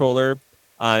have a controller.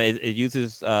 It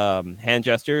uses hand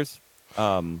gestures.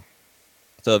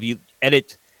 So if you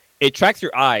edit, it tracks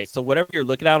your eyes. So whatever you're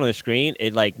looking at on the screen,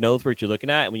 it like knows what you're looking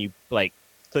at. And when you like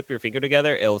clip your finger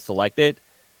together, it'll select it.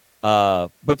 But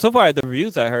so far the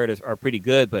reviews I heard are pretty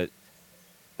good. But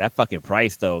that fucking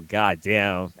price though,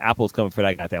 goddamn, Apple's coming for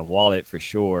that goddamn wallet for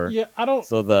sure. Yeah, I don't.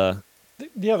 So the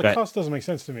cost doesn't make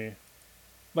sense to me.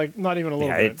 Like not even a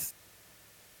little bit.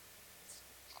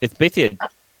 It's basically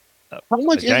how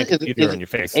much is it? Is your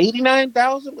face.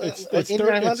 89,000? It's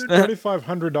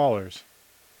 $3,500.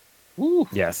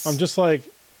 Yes. I'm just like,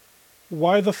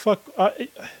 why the fuck? I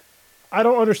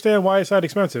don't understand why it's that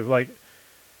expensive. Like,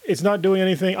 it's not doing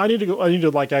anything. I need to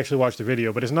like actually watch the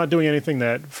video, but it's not doing anything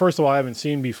that, first of all, I haven't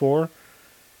seen before,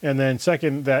 and then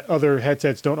second, that other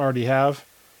headsets don't already have.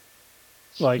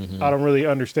 Like, I don't really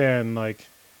understand like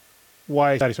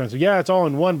why it's that expensive. Yeah, it's all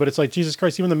in one, but it's like, Jesus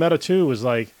Christ, even the Meta 2 is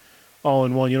like all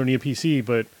in one. You don't need a PC,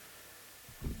 but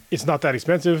it's not that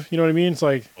expensive. You know what I mean? It's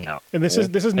like, no. And this is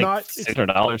like not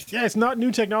 $600. Yeah, it's not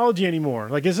new technology anymore.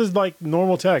 Like, this is like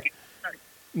normal tech.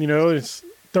 You know, it's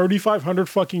 $3,500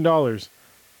 fucking dollars.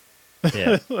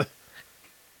 Yeah.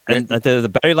 And the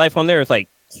battery life on there is like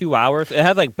 2 hours. It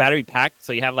has like battery pack,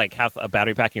 so you have like half a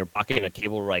battery pack in your pocket and a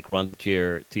cable like runs to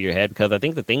your head, because I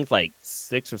think the thing's like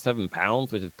 6 or 7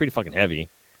 pounds, which is pretty fucking heavy.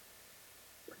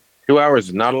 2 hours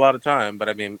is not a lot of time, but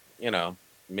I mean, you know,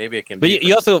 maybe it can. But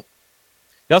you also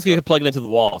can plug it into the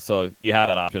wall, so you have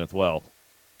that option as well.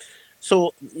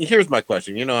 So here's my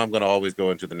question. You know, I'm going to always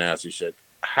go into the nasty shit.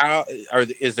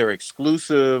 Is there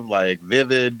exclusive like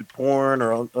Vivid porn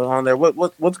or on there?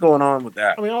 What's going on with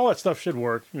that? I mean, all that stuff should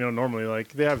work. You know, normally like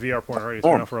they have VR porn already. It's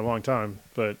been out for a long time,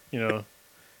 but you know,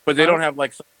 but they don't have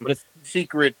like some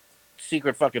secret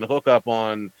fucking hookup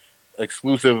on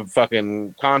exclusive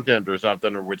fucking content or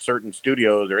something, or with certain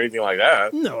studios or anything like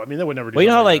that. No, I mean they would never do. Well, you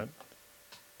know, like.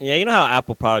 Yeah, you know how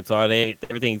Apple products are.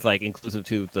 Everything's like inclusive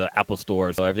to the Apple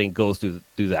Store, so everything goes through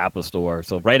the Apple Store.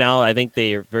 So right now, I think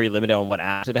they are very limited on what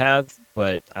apps it has.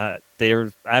 But I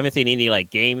haven't seen any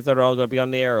like games that are all going to be on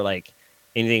there, or like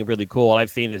anything really cool. All I've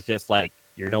seen is just like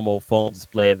your normal phone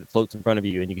display that floats in front of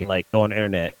you, and you can like go on the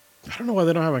internet. I don't know why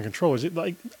they don't have controllers.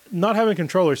 Like not having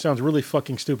controllers sounds really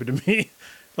fucking stupid to me.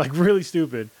 Like really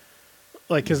stupid.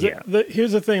 Like because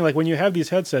here's the thing: like when you have these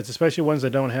headsets, especially ones that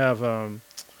don't have.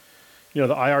 You know,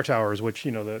 the IR towers, which,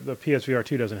 you know, the PSVR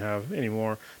 2 doesn't have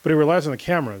anymore, but it relies on the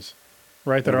cameras,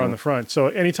 right, that are on the front. So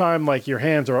anytime, like, your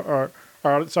hands are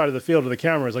outside of the field of the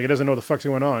cameras, like, it doesn't know what the fuck's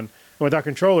going on. And without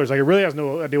controllers, like, it really has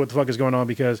no idea what the fuck is going on,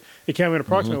 because it can't even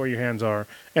approximate where your hands are,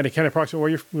 and it can't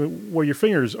approximate where your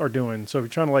fingers are doing. So if you're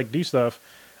trying to, like, do stuff,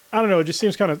 I don't know, it just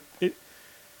seems kind of...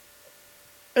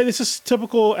 It's just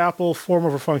typical Apple form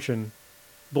over function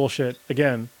bullshit,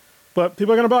 again. But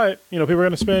people are going to buy it. You know, people are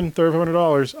going to spend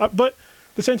 $3,500. But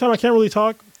at the same time, I can't really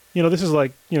talk. You know, this is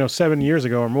like, 7 years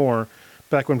ago or more,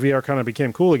 back when VR kind of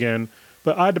became cool again.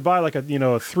 But I had to buy like a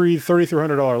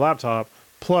 $3,300 laptop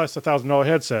plus $1,000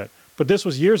 headset. But this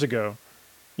was years ago.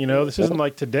 You know, this isn't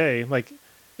like today. Like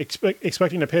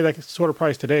expecting to pay that sort of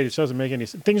price today just doesn't make any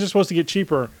sense. Things are supposed to get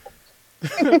cheaper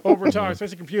over time,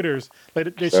 especially computers.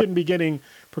 Like they shouldn't be getting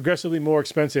progressively more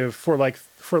expensive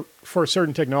for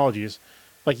certain technologies.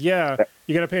 Like, yeah,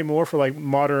 you got to pay more for, like,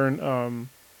 modern,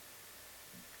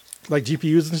 like,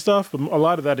 GPUs and stuff. But a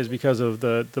lot of that is because of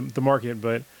the market.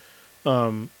 But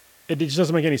it just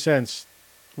doesn't make any sense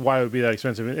why it would be that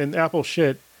expensive. And Apple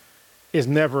shit is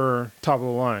never top of the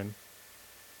line.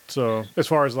 So, as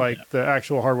far as, like, the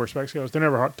actual hardware specs goes, they're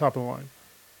never top of the line.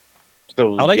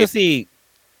 So I'd like to see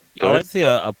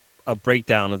a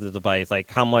breakdown of the device, like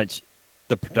how much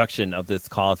the production of this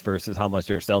cost versus how much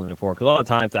they're selling it for, because a lot of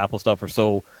times the Apple stuff are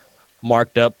so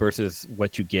marked up versus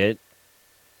what you get.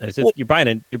 It's just you're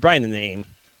buying the name.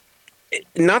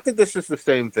 Not that this is the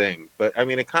same thing, but I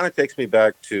mean it kind of takes me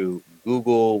back to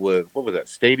Google with what was that?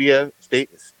 Stadia.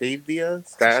 Stadia.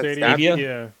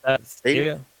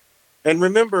 And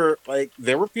remember, like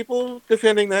there were people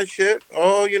defending that shit.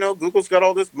 Oh, Google's got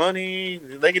all this money;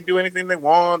 they can do anything they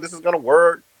want. This is gonna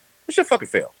work. This shit fucking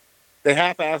failed. They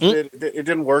half-assed it. It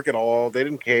didn't work at all. They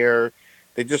didn't care.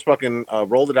 They just fucking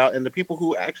rolled it out. And the people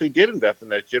who actually did invest in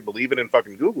that shit, believe it in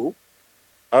fucking Google,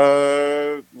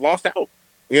 lost out.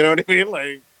 You know what I mean?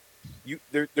 Like,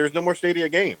 there's no more Stadia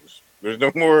games. There's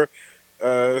no more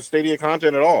Stadia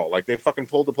content at all. Like, they fucking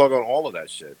pulled the plug on all of that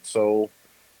shit. So,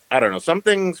 I don't know. Some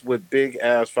things with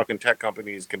big-ass fucking tech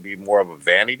companies can be more of a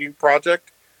vanity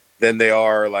project than they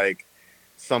are, like,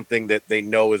 something that they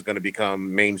know is going to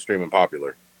become mainstream and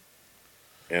popular.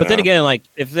 But then again, like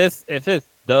if this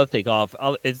does take off,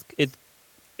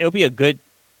 it'll be a good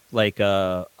like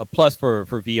a plus for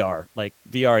VR, like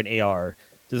VR and AR,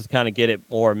 just kind of get it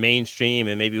more mainstream,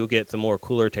 and maybe we'll get some more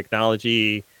cooler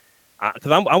technology.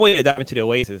 because I'm waiting to dive into the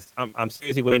Oasis. I'm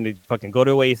seriously waiting to fucking go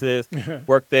to Oasis,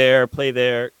 work there, play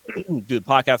there, do the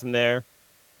podcast from there,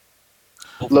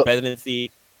 go for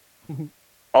presidency.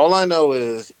 All I know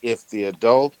is if the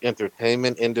adult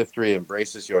entertainment industry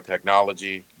embraces your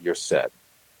technology, you're set.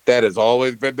 That has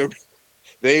always been the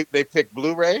they pick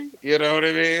Blu-ray, you know what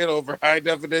I mean, over high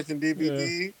definition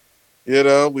DVD. Yeah. You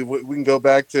know, we can go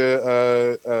back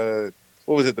to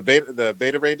what was it, the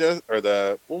Beta Ray does, or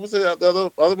the what was it,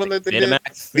 the other one that they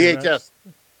Betamax? did? VHS.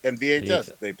 And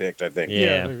VHS they picked, I think.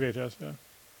 Yeah, VHS, yeah.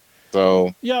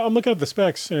 So yeah, I'm looking at the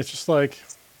specs and it's just like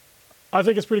I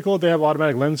think it's pretty cool that they have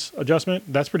automatic lens adjustment.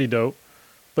 That's pretty dope.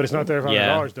 But it's not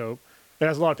 $3,500 dope. It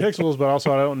has a lot of pixels, but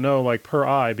also I don't know like per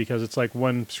eye because it's like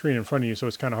one screen in front of you, so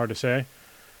it's kind of hard to say.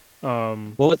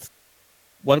 Well, it's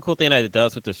one cool thing that it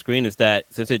does with the screen is that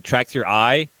since it tracks your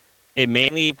eye, it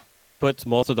mainly puts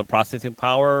most of the processing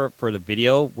power for the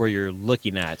video where you're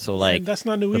looking at. So like that's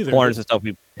not new either. The corners and stuff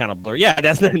we kind of blur. Yeah,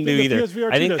 that's not new either.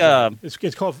 PSVR I think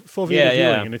it's called full video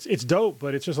viewing, and it's dope,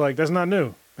 but it's just like that's not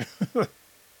new.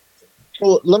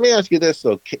 Well, let me ask you this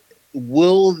though: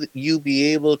 will you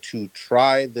be able to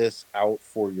try this out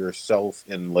for yourself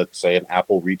in, let's say, an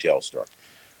Apple retail store?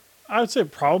 I would say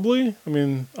probably. I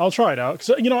mean, I'll try it out because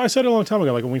I said it a long time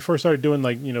ago. Like when we first started doing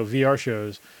like VR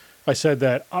shows, I said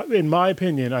that in my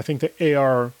opinion, I think that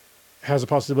AR has a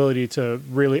possibility to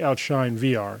really outshine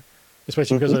VR,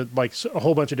 especially because of like a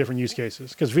whole bunch of different use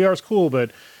cases. Because VR is cool, but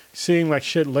seeing like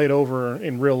shit laid over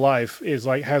in real life is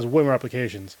like has way more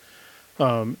applications.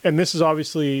 And this is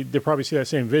obviously they probably see that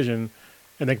same vision,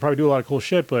 and they can probably do a lot of cool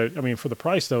shit. But I mean, for the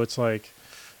price though, it's like,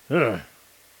 ugh.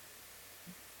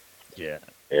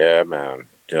 Yeah, man.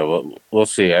 Yeah, we'll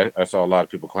see. I saw a lot of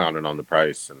people clowning on the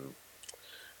price, and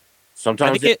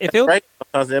sometimes it's right,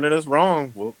 sometimes the internet's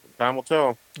wrong. Well, time will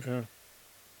tell. Yeah.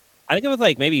 I think it was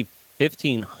like maybe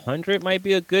 $1,500 might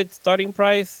be a good starting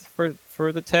price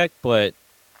for the tech, but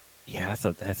yeah,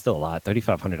 that's still a lot.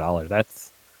 $3,500.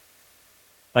 That's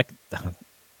like that's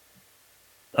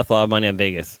a lot of money in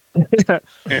Vegas. That's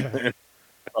a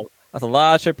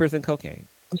lot of strippers and cocaine.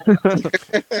 Or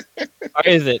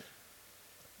is it?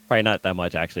 Probably not that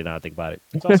much, actually. Now I think about it.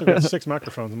 It's also got 6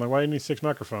 microphones. I'm like, why do you need 6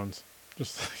 microphones?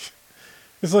 Just like,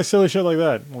 it's like silly shit like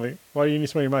that. Like, why do you need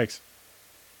so many mics?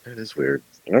 That is weird.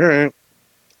 All right.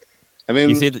 I mean,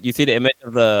 you see the image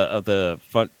of the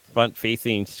front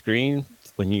facing screen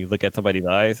when you look at somebody's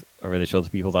eyes, or when it shows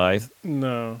people's eyes.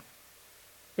 No,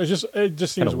 it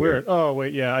just seems weird. Oh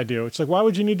wait, yeah, I do. It's like, why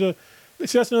would you need to?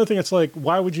 See, that's another thing. It's like,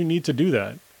 why would you need to do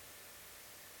that?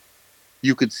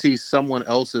 You could see someone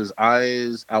else's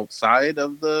eyes outside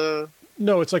of the.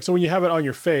 No, it's like, so when you have it on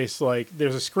your face, like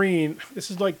there's a screen.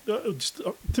 This is like,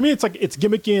 to me, it's like it's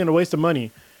gimmicky and a waste of money.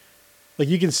 Like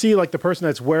you can see like the person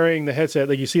that's wearing the headset,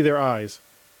 like you see their eyes,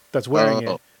 that's wearing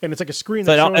it, and it's like a screen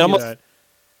that's showing you that.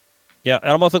 Yeah, it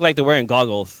almost looks like they're wearing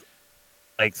goggles,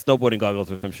 like snowboarding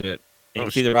goggles or some shit. And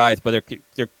you see their eyes, but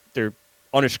they're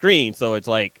on a screen, so it's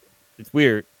like it's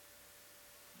weird.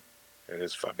 It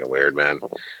is fucking weird, man.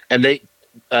 And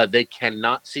they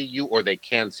cannot see you, or they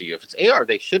can see you. If it's AR,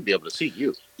 they should be able to see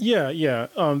you. Yeah.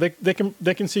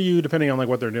 They can see you depending on like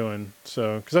what they're doing.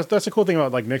 So because that's the cool thing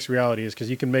about like mixed reality is because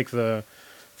you can make the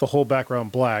whole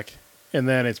background black, and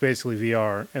then it's basically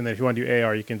VR. And then if you want to do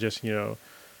AR, you can just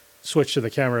switch to the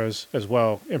cameras as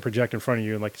well and project in front of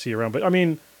you and like see around. But I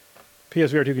mean,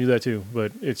 PSVR 2 can do that too.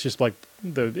 But it's just like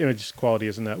the image quality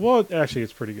isn't that well. Actually,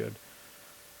 it's pretty good.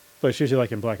 But it's usually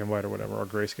like in black and white or whatever, or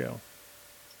grayscale.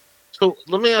 So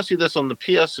let me ask you this: on the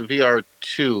PSVR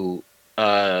 2,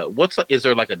 is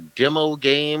there like a demo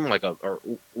game, or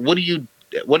what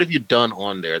have you done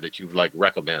on there that you like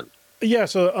recommend? Yeah,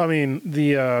 so I mean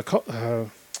the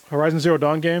Horizon Zero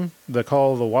Dawn game, the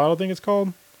Call of the Wild, I think it's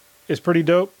called, is pretty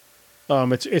dope.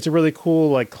 It's a really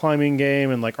cool like climbing game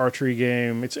and like archery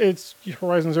game. It's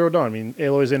Horizon Zero Dawn. I mean,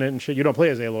 Aloy's in it and shit. You don't play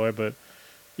as Aloy, but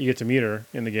you get to meet her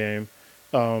in the game.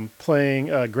 Playing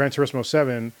Gran Turismo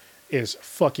 7 is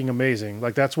fucking amazing.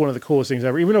 Like that's one of the coolest things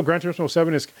ever. Even though Gran Turismo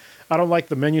 7 I don't like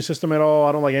the menu system at all.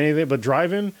 I don't like anything. But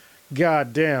driving,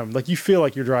 god damn, like you feel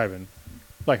like you're driving,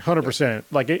 like 100%.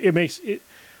 Like it makes it.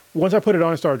 Once I put it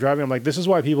on and started driving, I'm like, this is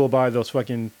why people buy those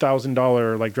fucking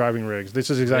 $1,000 like driving rigs. This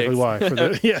is exactly why.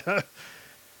 Yeah,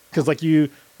 because like you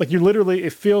literally,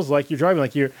 it feels like you're driving.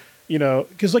 Like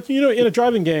because in a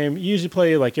driving game, you usually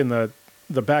play like in the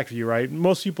back view, right?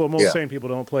 Most sane people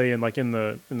don't play in like in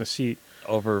the seat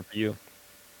overview.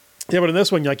 Yeah, but in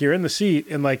this one, like you're in the seat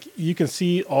and like you can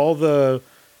see all the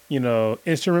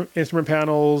instrument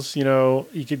panels.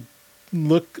 You could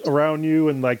look around you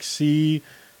and like see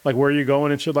like where you're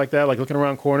going and shit like that. Like looking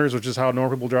around corners, which is how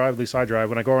normal people drive. At least I drive.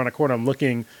 When I go around a corner, I'm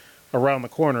looking around the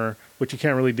corner, which you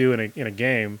can't really do in a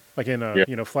game, like in a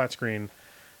Yeah. flat screen.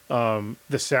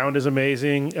 The sound is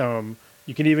amazing.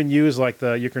 You can even use like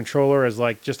your controller as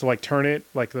like just to like turn it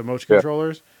like the motion Yeah.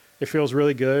 controllers. It feels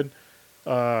really good.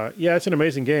 Yeah, it's an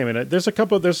amazing game, and there's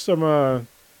some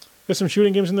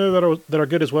shooting games in there that are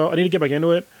good as well. I need to get back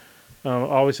into it.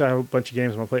 Obviously, I have a bunch of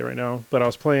games on my plate right now, but I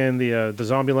was playing the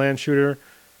Zombieland shooter.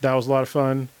 That was a lot of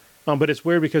fun. But it's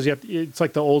weird because it's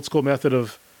like the old school method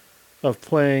of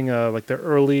playing like the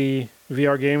early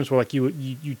VR games where like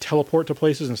you teleport to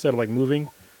places instead of like moving,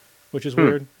 which is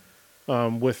weird.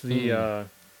 With the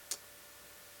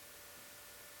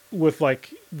with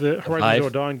like the Horizon Zero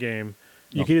Dawn game,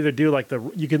 you can either do like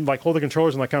you can like hold the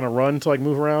controllers and like kind of run to like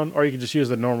move around, or you can just use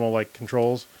the normal like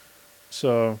controls.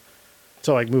 So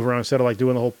to like move around instead of like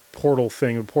doing the whole portal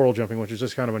thing, portal jumping, which is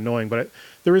just kind of annoying. But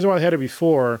the reason why I had it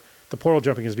before the portal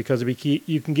jumping is because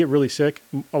you can get really sick.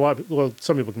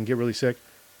 Some people can get really sick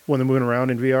when they're moving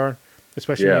around in VR,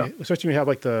 especially when you have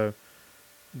like the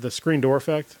screen door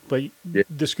effect. But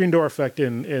the screen door effect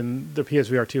in the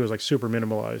PSVR 2 is like super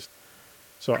minimalized,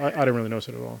 so I didn't really notice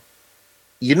it at all.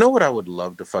 You know what I would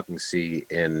love to fucking see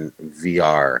in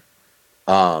VR,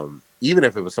 even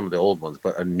if it was some of the old ones,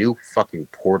 but a new fucking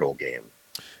Portal game.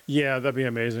 Yeah, that'd be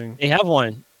amazing. They have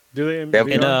one. Do they?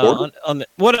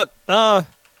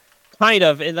 Kind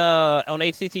of on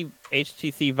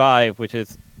HTC Vive, which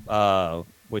is kind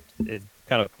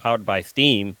of powered by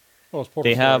Steam. Oh, it's Portal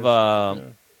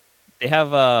they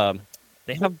have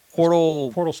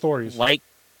Portal stories. Like,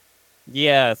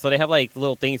 yeah, so they have like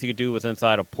little things you can do with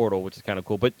inside a Portal, which is kind of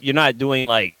cool. But you're not doing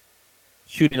like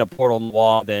shooting a portal in the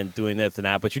wall, then doing this and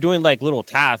that. But you're doing like little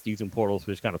tasks using portals,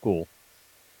 which is kind of cool.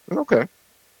 Okay.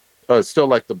 It's still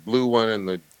like the blue one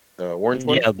and the orange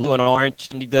one? Yeah, blue and orange.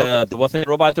 The wasn't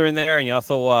robots are in there, and you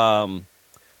also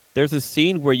there's a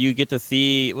scene where you get to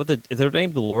see is her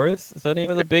name Dolores? Is that the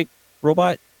name of the big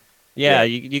robot? Yeah.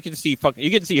 You can see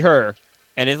her,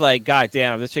 and it's like, god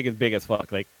damn, this chick is big as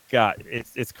fuck. Like, god,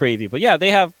 it's crazy. But yeah,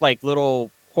 they have like little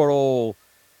portal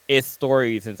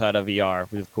stories inside of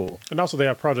VR, which is cool. And also they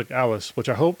have Project Alice, which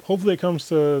hopefully it comes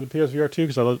to the PSVR 2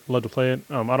 because I love to play it.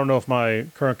 I don't know if my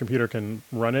current computer can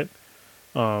run it.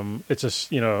 It's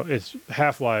just it's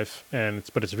Half-Life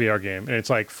but it's a VR game, and it's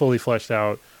like fully fleshed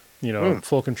out,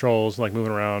 full controls, like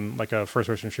moving around like a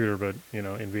first-person shooter, but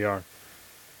in VR.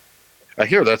 I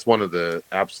hear that's one of the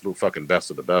absolute fucking best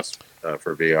of the best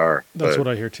for VR. That's what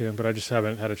I hear too, but I just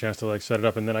haven't had a chance to like set it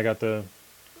up. And then the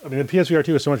PSVR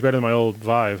 2 is so much better than my old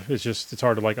Vive. It's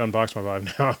hard to like unbox my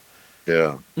Vive now.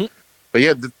 Yeah. But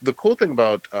yeah, the cool thing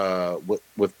about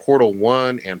with Portal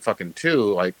 1 and fucking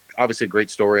 2, like obviously a great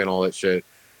story and all that shit,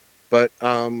 but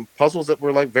puzzles that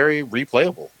were like very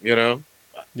replayable, Yeah.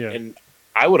 And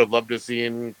I would have loved to have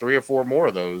seen 3 or 4 more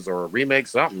of those or remake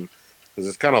something, because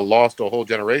it's kind of lost a whole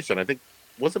generation. I think,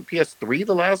 wasn't PS3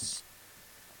 the last?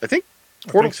 I think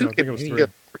Portal 2 it was 3.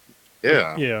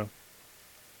 Yeah. Yeah.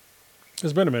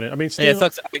 It's been a minute. I mean, it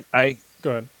sucks. Go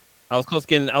ahead. I was close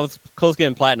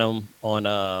getting platinum on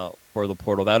for the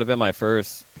Portal. That would have been my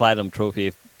first platinum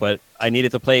trophy, but I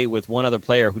needed to play with one other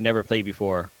player who never played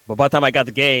before. But by the time I got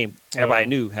the game, everybody I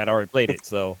knew had already played it.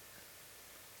 So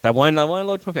I won a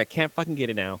little trophy. I can't fucking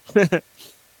get it now.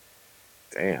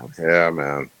 Damn. Yeah,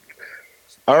 man.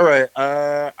 All right.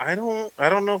 I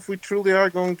don't know if we truly are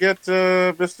going to get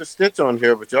Mr. Stitch on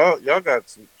here, but y'all got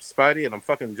some Spidey, and I'm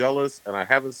fucking jealous, and I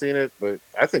haven't seen it, but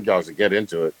I think y'all should get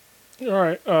into it. All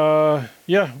right.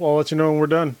 Yeah. Well, I'll let you know when we're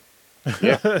done.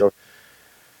 Yeah.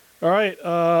 All right.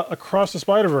 Across the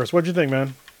Spider-Verse. What'd you think,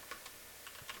 man?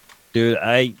 Dude,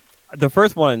 the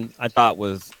first one I thought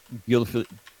was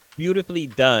beautifully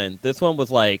done. This one was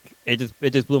like it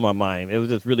just blew my mind. It was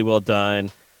just really well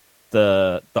done.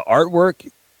 The artwork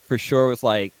for sure was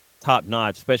like top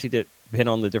notch, especially depending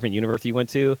on the different universe you went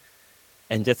to,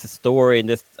 and just the story and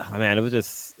this. Oh man, it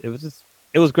was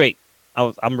great.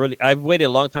 I've waited a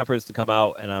long time for this to come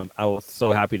out, and I was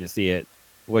so happy to see it.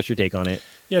 What's your take on it?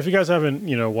 Yeah, if you guys haven't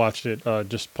watched it,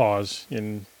 just pause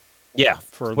and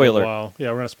for spoiler. A little while.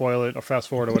 Yeah, we're gonna spoil it or fast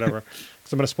forward or whatever.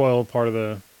 Because I'm gonna spoil part of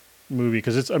the movie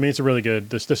because it's a really good.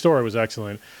 The story was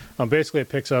excellent. Basically, it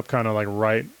picks up kind of like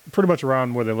pretty much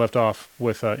around where they left off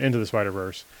with Into the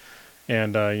Spider-Verse,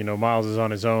 and Miles is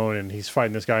on his own and he's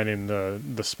fighting this guy named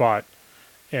the Spot,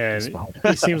 and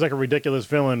he seems like a ridiculous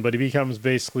villain, but he becomes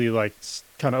basically like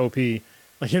kind of OP.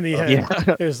 Like in the end,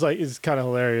 it's kind of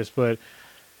hilarious. But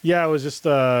yeah, it was just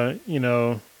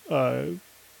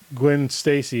Gwen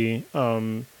Stacy.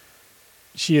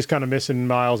 She is kind of missing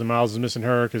Miles, and Miles is missing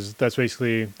her because that's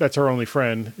her only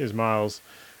friend is Miles,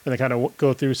 and they kind of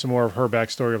go through some more of her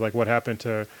backstory of like what happened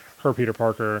to her Peter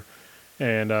Parker,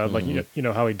 and like you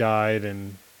know how he died,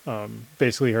 and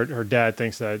basically her dad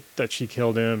thinks that she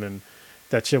killed him, and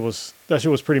that shit was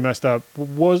pretty messed up.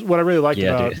 Was what I really liked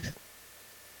about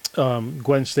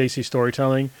Gwen Stacy's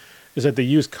storytelling is that they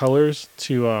use colors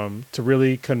to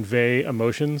really convey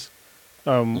emotions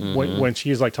when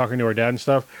she's like talking to her dad and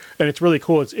stuff, and it's really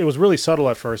cool. It was really subtle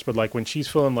at first, but like when she's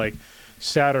feeling like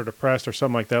sad or depressed or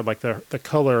something like that, like the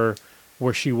color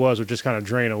where she was would just kind of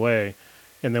drain away,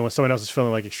 and then when someone else is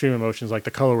feeling like extreme emotions, like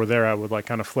the color where they're at would like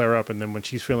kind of flare up, and then when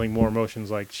she's feeling more emotions,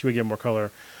 like she would get more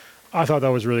color. I thought that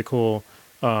was really cool.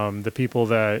 The people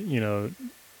that, you know,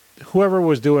 whoever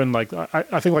was doing, like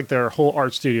I think like their whole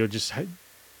art studio just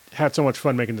had so much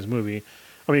fun making this movie.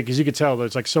 I mean, because you could tell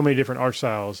there's like so many different art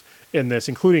styles in this,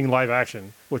 including live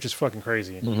action, which is fucking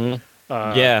crazy.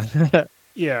 Yeah.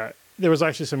 Yeah, there was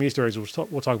actually some Easter eggs which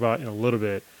we'll talk about in a little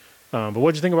bit. But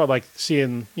what did you think about like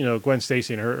seeing, you know, Gwen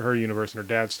Stacy and her universe and her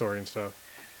dad's story and stuff?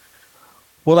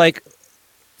 Well, like,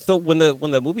 so when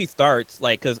the movie starts,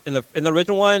 like, because in the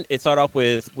original one, it started off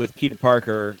with Peter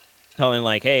Parker telling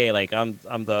like, hey, like I'm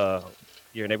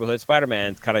your neighborhood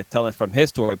Spider-Man, kind of telling from his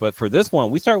story. But for this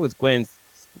one, we start with Gwen's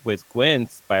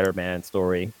Spider-Man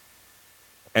story,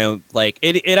 and like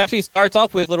it actually starts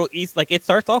off with little East, like it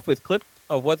starts off with clips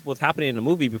of what's happening in the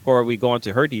movie before we go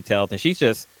into her details, and she's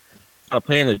just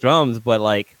playing the drums. But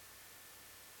like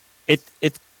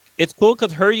it's cool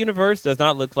because her universe does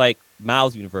not look like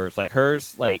Miles' universe. Like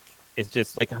hers, like it's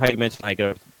just like how you mentioned, like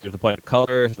there's a bunch of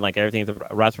colors and like everything's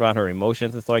wraps around her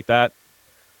emotions and stuff like that.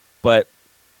 But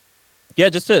yeah,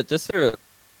 just to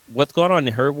what's going on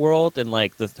in her world and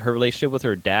like her relationship with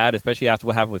her dad, especially after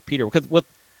what happened with Peter. Because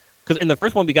in the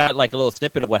first one we got like a little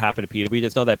snippet of what happened to Peter. We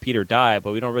just know that Peter died,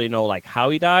 but we don't really know like how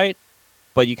he died.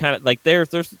 But you kind of like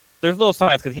there's little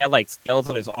signs because he had like scales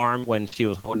on his arm when she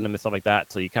was holding him and stuff like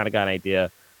that. So you kind of got an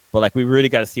idea. But like we really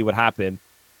got to see what happened.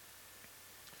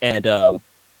 And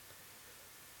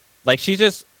like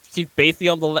she's basically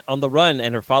on the run,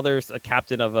 and her father's a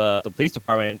captain of the police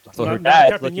department. So her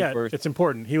dad's looking for. It's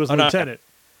important. He was a lieutenant.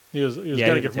 He was going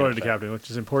to get promoted to captain,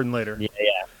 which is important later.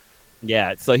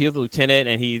 Yeah. So he was a lieutenant,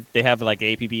 and they have like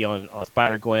APB on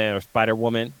Spider Gwen or Spider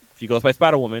Woman. She goes by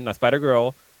Spider Woman, not Spider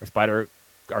Girl or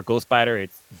Ghost Spider.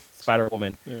 It's Spider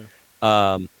Woman.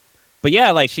 Yeah. But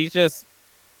yeah, like she's just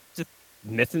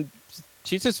missing.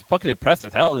 She's just fucking depressed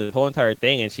as hell this whole entire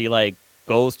thing, and she like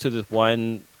goes to this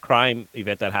one crime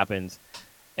event that happens,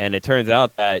 and it turns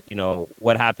out that, you know,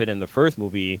 what happened in the first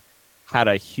movie had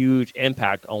a huge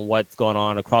impact on what's going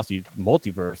on across the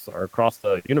multiverse or across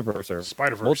the universe or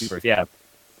Spider-Verse. Multiverse, yeah,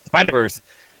 Spider-Verse.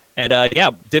 And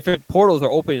different portals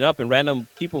are opening up, and random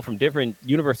people from different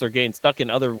universes are getting stuck in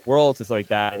other worlds and stuff like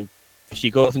that. And she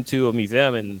goes into a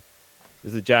museum, and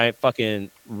there's a giant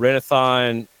fucking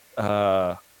Renaissance.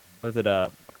 Was it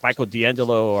Michael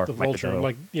D'Angelo or the Vulture?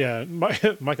 Like, yeah,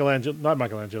 Michelangelo, not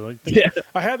Michelangelo. Yeah.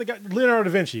 I had the guy Leonardo da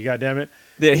Vinci. God damn it,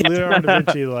 Yeah. Leonardo da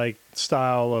Vinci like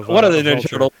style of one of the Ninja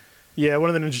Turtles. Yeah,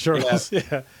 one of the Ninja Turtles. Yeah,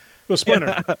 it was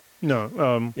Splinter.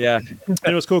 No, yeah, and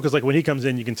it was cool because like when he comes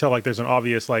in, you can tell like there's an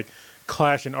obvious like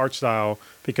clash in art style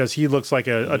because he looks like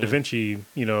a Da Vinci,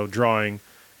 you know, drawing,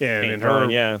 and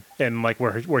her, and like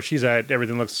where she's at,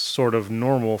 everything looks sort of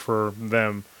normal for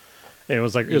them. And it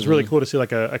was like it was really cool to see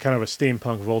like a kind of a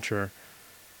steampunk Vulture.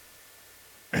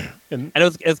 and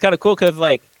it's kind of cool because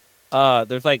like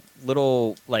there's like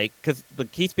little like because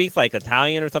he speaks like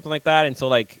Italian or something like that, and so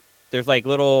like there's like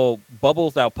little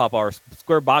bubbles that pop out or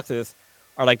square boxes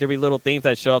are like there'll be little things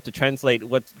that show up to translate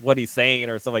what he's saying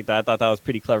or something like that. I thought that was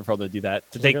pretty clever for them to do that,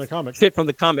 to take shit from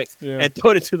the comics and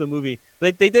throw it to the movie.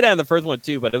 They did that in the first one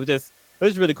too, but it was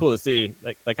really cool to see.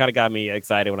 Like that kind of got me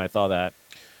excited when I saw that.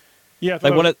 Yeah,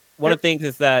 like one of the things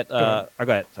is that go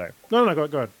ahead. Sorry. No, go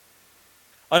ahead.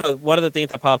 Oh, no, one of the things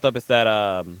that popped up is that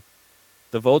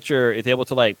the Vulture is able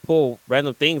to like pull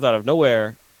random things out of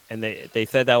nowhere, and they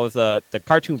said that was the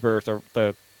cartoon verse or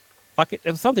the pocket.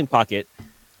 It was something pocket.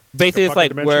 Basically, it's like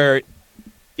dimension. Where,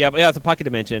 it's a pocket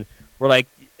dimension where like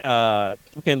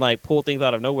you can like pull things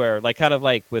out of nowhere, like kind of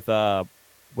like with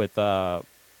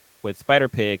Spider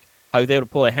Pig, how he's able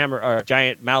to pull a hammer or a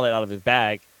giant mallet out of his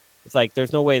bag. It's like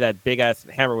there's no way that big ass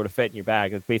hammer would have fit in your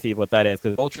bag. That's basically what that is.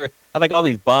 Because Vulture had like all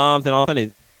these bombs, and all of a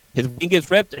sudden his wing gets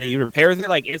ripped, and he repairs it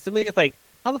like instantly. It's like,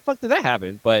 how the fuck did that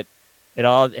happen? But it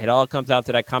all comes down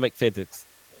to that comic physics.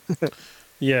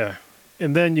 Yeah,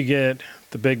 and then you get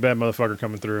the big bad motherfucker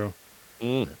coming through.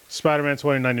 Spider-Man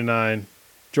 2099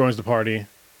 joins the party,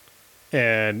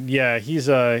 and yeah, he's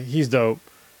dope.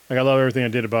 Like I love everything I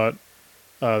did about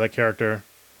that character.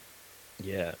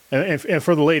 Yeah, and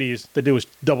for the ladies, the dude was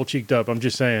double cheeked up. I'm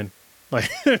just saying, like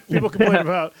people complain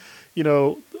about, you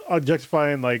know,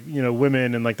 objectifying like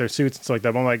women and like their suits and stuff like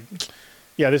that. But I'm like,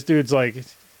 yeah, this dude's like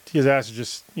his ass is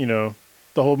just the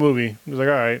whole movie. He was like,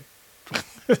 all right.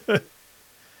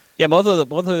 Yeah, most of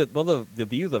the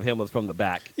views of him was from the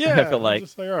back. Yeah, I feel like.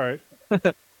 Just like, all right.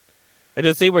 I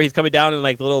just see where he's coming down in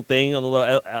like the little thing on the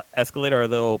little escalator or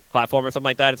the little platform or something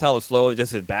like that. It's hella slow. It's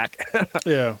just his back.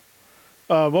 Yeah.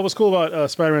 What was cool about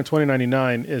Spider-Man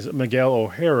 2099 is Miguel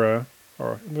O'Hara,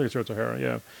 or I'm pretty sure it's O'Hara,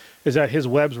 yeah, is that his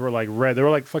webs were like red. They were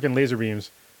like fucking laser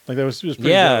beams. Like that was pretty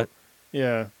dope.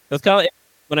 Yeah. That's kind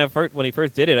of when he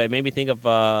first did it. It made me think of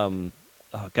the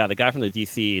guy from the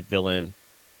DC villain,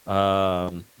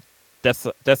 Deathside.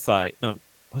 No,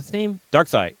 what's his name?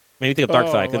 Darkseid. Made me think of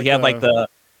Darkseid because he had like the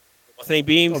what's the name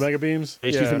beams? Omega beams.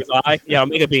 They shoot from his eye. Yeah,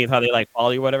 Omega beams. How they like follow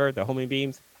you, or whatever. The homing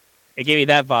beams. It gave me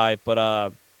that vibe,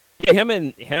 but yeah, him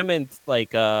and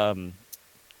like the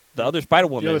other Spider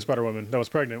Woman. The other Spider Woman that was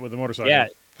pregnant with the motorcycle. Yeah,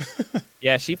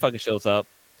 yeah, she fucking shows up.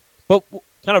 But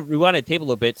kind of rewind the tape a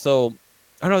little bit. So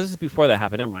I don't know. This is before that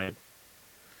happened. Never mind.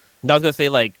 And I was gonna say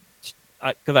like,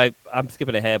 because I'm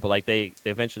skipping ahead, but like they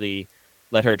eventually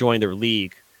let her join their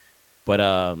league. But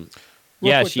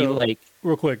yeah, she like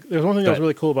real quick. There's one thing that was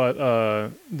really cool about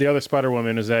the other Spider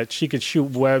Woman is that she could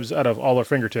shoot webs out of all her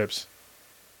fingertips.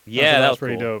 Yeah, that was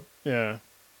pretty cool. dope. Yeah.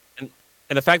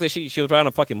 And the fact that she was riding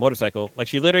a fucking motorcycle, like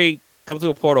she literally comes to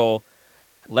a portal,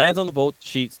 lands on the boat.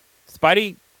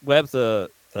 Spidey webs the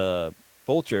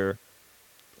Vulture,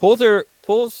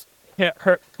 pulls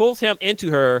him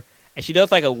into her, and she does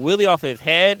like a wheelie off his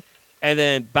head, and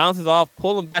then bounces off,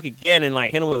 pull him back again, and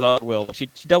like hit him with his other wheel. She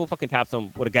double fucking taps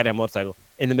him with a goddamn motorcycle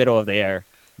in the middle of the air,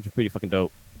 which is pretty fucking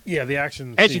dope. Yeah, the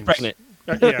action. And she's pregnant.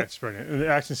 Yeah, she's pregnant. And the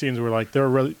action scenes were like they were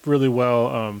really really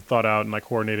well thought out and like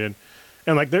coordinated,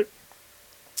 and like they're.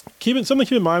 Keep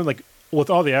in mind, like with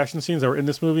all the action scenes that were in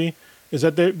this movie, is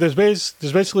that there's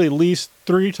basically at least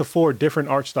 3 to 4 different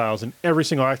art styles in every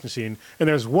single action scene, and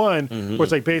there's one where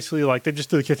it's like basically like they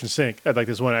just do the kitchen sink at like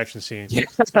this one action scene. Yeah.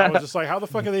 I was just like, how the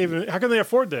fuck are they even? How can they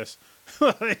afford this?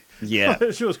 Yeah,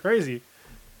 this shit was crazy.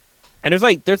 And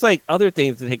there's like other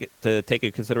things to take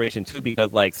into consideration too,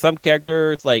 because like some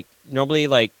characters like normally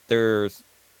like there's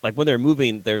like when they're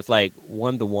moving there's like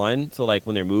 1-to-1, so like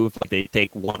when they're moved like they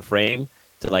take 1 frame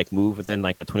to like move within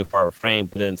like a 24-hour frame,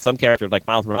 but then some characters like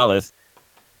Miles Morales,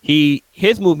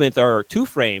 his movements are 2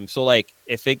 frames. So like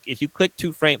if you click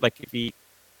 2 frames, like if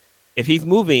he's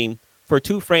moving for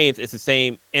 2 frames, it's the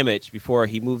same image before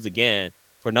he moves again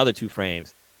for another 2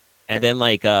 frames, and then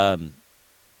like a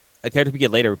character we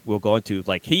get later we'll go into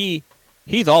like he's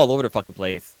all over the fucking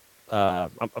place.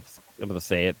 I'm gonna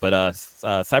say it, but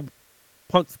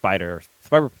Spider-Punk,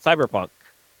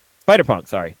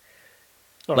 sorry.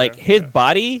 Okay, like his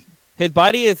body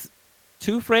is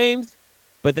 2 frames,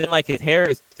 but then like his hair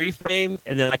is 3 frames,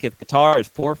 and then like his guitar is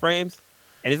 4 frames,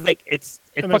 and it's like it's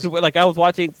fucking weird. Like I was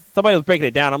watching somebody was breaking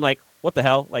it down. I'm like, what the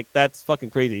hell? Like that's fucking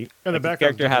crazy. And like, the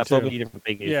background character has so many different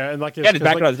things. Yeah, and like his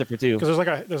background is different too. Because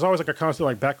there's always like a constant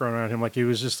like background around him. Like he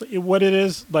was just what it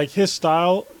is. Like his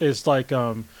style is like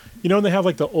when they have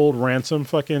like the old ransom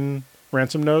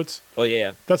notes. Oh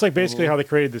yeah, that's like basically how they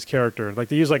created this character. Like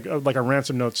they use like a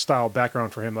ransom note style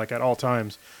background for him, like at all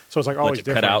times. So it's like always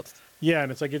different. Cutouts. Yeah,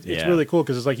 and it's like it's really cool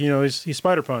because it's like he's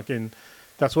Spider-Punk, and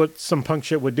that's what some punk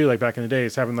shit would do like back in the day,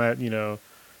 is having that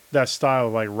that style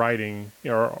of like writing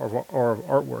or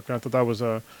artwork. And I thought that was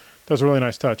a really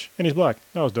nice touch. And he's black.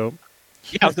 That was dope.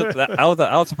 Yeah, I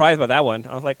was surprised by that one.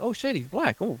 I was like, oh shit, he's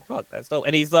black. Oh fuck, that's dope.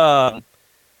 And he's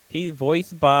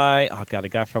voiced by the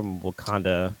guy from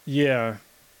Wakanda. Yeah.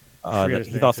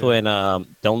 He's also in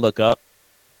Don't Look Up.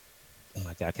 Oh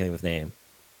my god, I can't think of his name.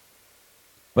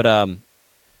 But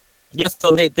yes,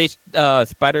 so they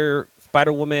Spider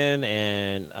Woman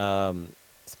and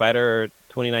Spider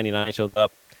 2099 shows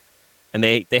up, and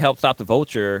they help stop the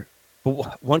Vulture.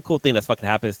 But one cool thing that's fucking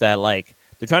happened is that like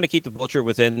they're trying to keep the Vulture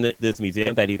within this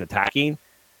museum that he's attacking,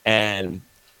 and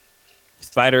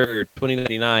Spider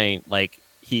 2099 like.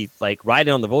 He's like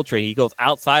riding on the Vulture. He goes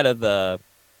outside of the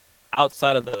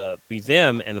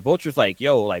museum, and the Vulture's like,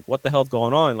 "Yo, like, what the hell's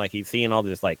going on?" Like, he's seeing all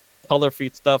this like color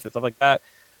feed stuff and stuff like that.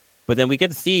 But then we get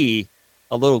to see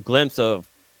a little glimpse of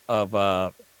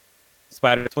Spider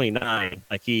 29.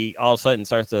 Like, he all of a sudden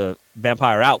starts to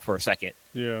vampire out for a second.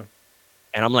 Yeah.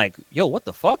 And I'm like, "Yo, what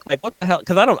the fuck? Like, what the hell?"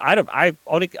 Because I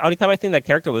only time I think that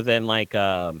character was in like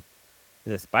the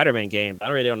Spider-Man game. I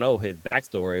don't know his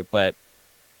backstory, but.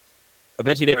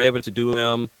 Eventually, they were able to do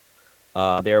him.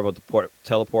 They were able to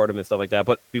teleport him and stuff like that.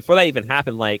 But before that even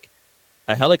happened, like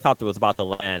a helicopter was about to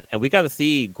land, and we got to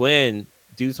see Gwen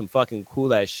do some fucking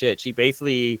cool ass shit. She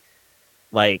basically,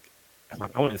 like,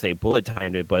 I wouldn't say bullet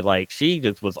timed it, but like she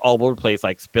just was all over the place,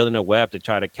 like spilling a web to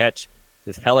try to catch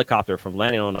this helicopter from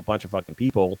landing on a bunch of fucking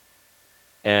people.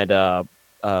 And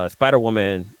Spider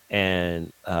Woman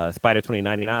and Spider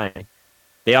 2099,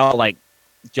 they all like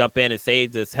jump in and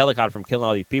save this helicopter from killing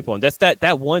all these people. And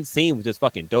that one scene was just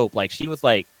fucking dope. Like she was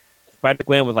like Spider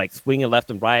Gwen was like swinging left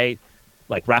and right,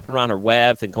 like wrapping around her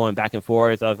webs and going back and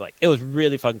forth. I was like, it was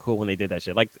really fucking cool when they did that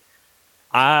shit. Like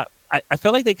I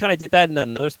feel like they kind of did that in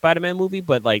another Spider-Man movie,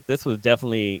 but like this was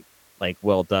definitely like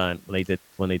well done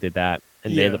when they did that,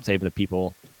 and they ended up saving the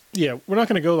people. Yeah, we're not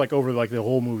gonna go like over like the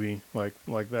whole movie like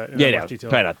that. In Yeah, detail.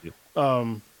 try not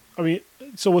to. I mean,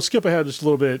 so we'll skip ahead just a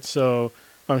little bit. So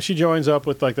she joins up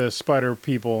with like the Spider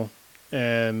people,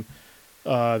 and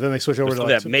then they switch over to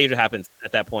like that major happens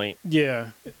at that point. Yeah,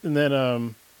 and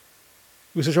then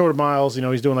we switch over to Miles. You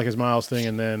know, he's doing like his Miles thing,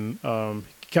 and then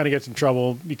he kind of gets in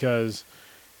trouble because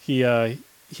he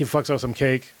fucks up some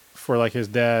cake for like his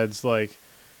dad's like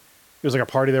it was like a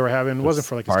party they were having. It wasn't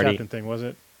for like his captain thing, was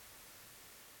it?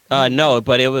 No,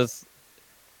 but it was.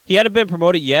 He hadn't been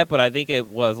promoted yet, but I think it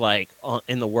was like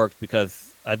in the works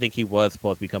because I think he was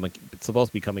supposed to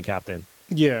become a captain.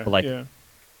 Yeah, but, like, yeah.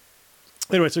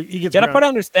 Anyway, so he gets. Yeah, I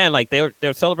understand. Like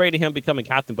they're celebrating him becoming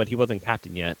captain, but he wasn't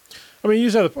captain yet. I mean, you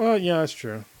said, yeah, that's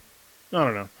true. I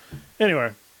don't know.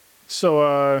 Anyway,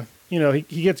 so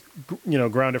he gets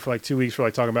grounded for like 2 weeks for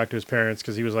like talking back to his parents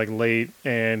because he was like late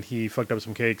and he fucked up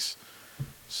some cakes.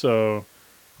 So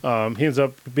he ends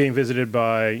up being visited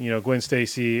by Gwen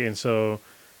Stacy, and so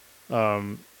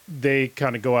they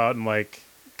kind of go out and like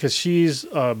because she's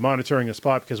monitoring a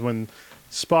Spot because when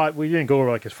Spot we didn't go over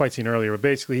like his fight scene earlier, but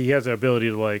basically he has the ability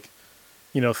to like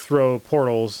throw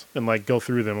portals and like go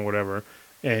through them or whatever,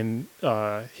 and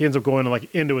he ends up going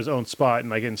like into his own spot and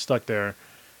like getting stuck there.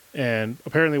 And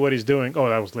apparently what he's doing,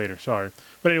 that was later, sorry.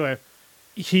 But anyway,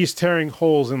 he's tearing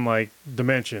holes in like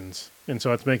dimensions. And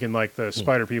so it's making like the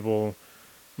spider people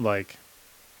like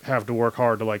have to work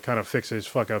hard to like kind of fix his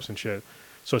fuck ups and shit.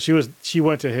 So she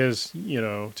went to his,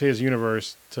 to his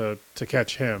universe to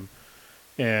catch him.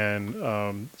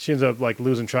 And she ends up like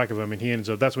losing track of him, and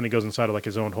that's when he goes inside of like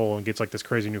his own hole and gets like this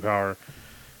crazy new power.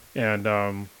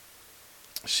 And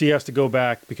she has to go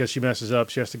back because she messes up.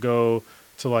 She has to go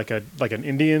to like an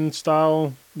Indian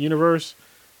style universe,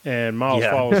 and Miles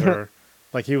follows her.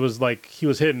 Like he was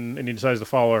hidden, and he decides to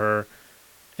follow her.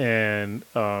 And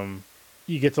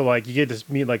you get to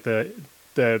meet like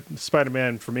the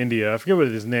Spider-Man from India. I forget what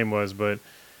his name was, but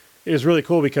it was really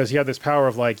cool because he had this power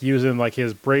of like using like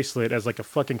his bracelet as like a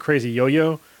fucking crazy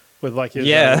yo-yo with like his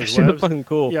his webs. Fucking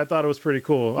cool. Yeah, I thought it was pretty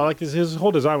cool. I like his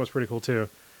whole design was pretty cool too.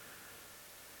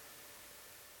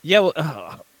 Yeah,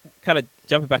 well, kind of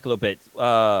jumping back a little bit.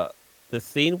 The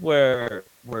scene where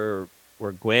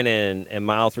Gwen and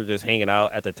Miles were just hanging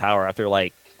out at the tower after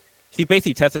like he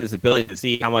basically tested his ability to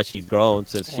see how much he's grown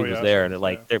since she was there, and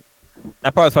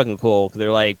that part was fucking cool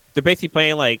because they're basically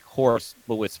playing like horse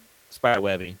but with spider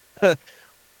webbing. But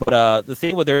the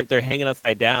scene where they're hanging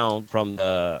upside down from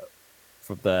the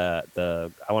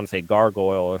I want to say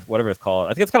gargoyle or whatever it's called.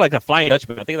 I think it's kind of like a Flying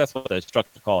Dutchman. I think that's what the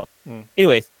structure's called.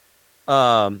 Anyways.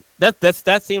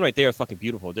 That scene right there is fucking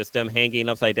beautiful. Just them hanging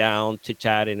upside down, chit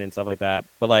chatting and stuff like that.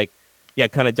 But like, yeah,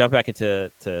 kind of jump back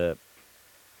into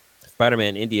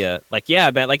Spider-Man India. Like,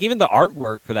 yeah, man. Like even the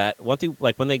artwork for that. Once you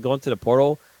like when they go into the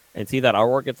portal and see that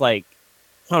artwork, it's like,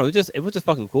 I don't know. It was just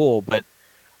fucking cool. But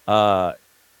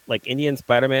like Indian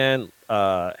Spider-Man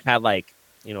had like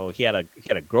he had a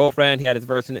girlfriend. He had his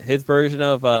version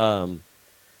of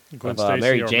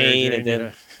Mary Jane, and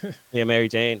then Mary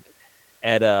Jane.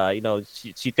 And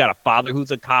she's got a father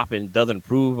who's a cop and doesn't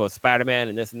approve of Spider-Man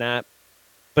and this and that.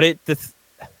 But the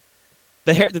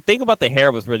thing about the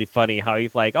hair was really funny. How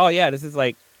he's like, oh yeah, this is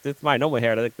my normal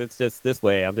hair. It's just this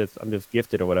way. I'm just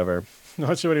gifted or whatever.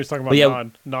 Not sure what he was talking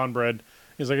about. Non-bread.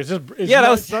 He's like, it's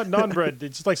not non-bread.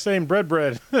 It's just like saying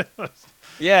bread.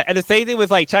 Yeah, and the same thing with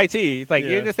like chai tea. It's like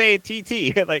you're just saying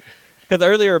TT. Like, because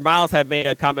earlier Miles had made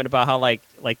a comment about how like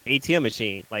ATM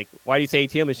machine. Like, why do you say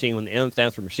ATM machine when the M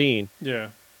stands for machine? Yeah.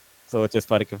 So it's just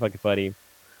fucking funny.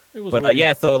 It was but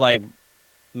yeah, so like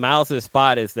Miles'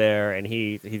 Spot is there, and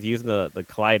he's using the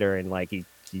collider, and like he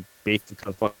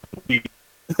basically he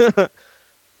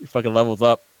fucking levels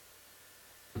up.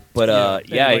 But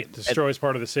destroys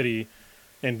part of the city.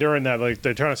 And during that, like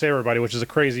they're trying to save everybody, which is a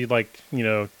crazy, like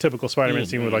typical Spider-Man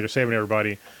scene with like they're saving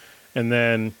everybody, and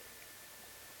then,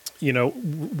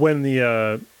 when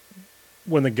the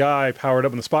guy powered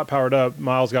up and the Spot powered up,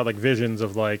 Miles got like visions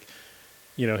of like,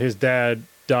 his dad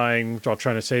dying while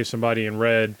trying to save somebody in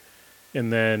Red,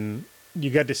 and then you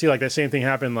got to see like that same thing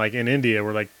happen like in India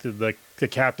where like the the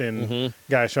captain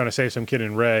guy's trying to save some kid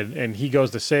in red, and he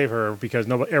goes to save her because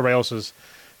everybody else was.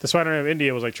 The Spider-Man of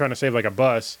India was like trying to save like a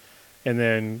bus, and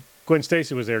then Gwen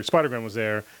Stacy was there, Spider-Gwen was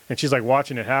there, and she's like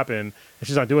watching it happen, and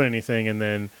she's not doing anything, and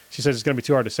then she says it's gonna be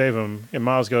too hard to save him, and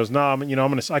Miles goes, "Nah,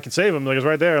 I can save him. Like it's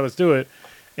right there. Let's do it."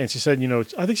 And she said,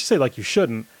 I think she said like you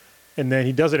shouldn't, and then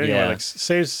he does it anyway, like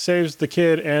saves the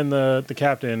kid and the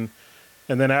captain,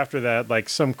 and then after that, like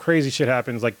some crazy shit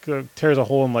happens, like tears a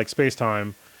hole in like space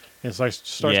time, and it's like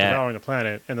starts devouring the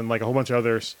planet, and then like a whole bunch of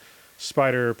other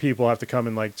spider people have to come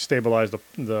and like stabilize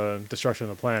the destruction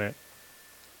of the planet.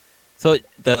 So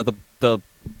the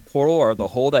portal or the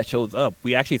hole that shows up,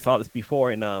 we actually saw this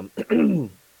before in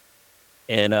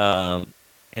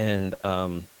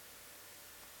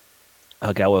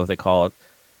okay, what was it called?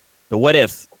 The what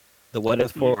ifs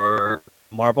for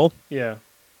Marvel. Yeah.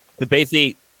 But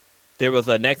basically, there was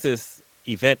a Nexus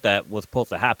event that was supposed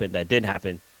to happen that didn't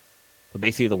happen. But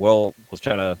basically, the world was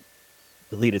trying to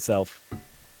delete itself.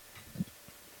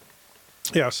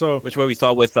 Yeah. So which what we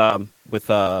saw with what's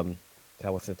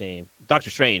his name? Doctor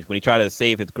Strange, when he tried to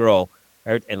save his girl,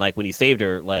 and like when he saved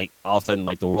her, like all of a sudden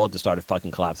like the world just started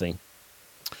fucking collapsing.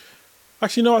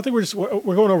 Actually, no, I think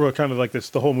we're going over kind of like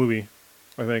the whole movie.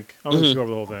 I think I'm gonna just go over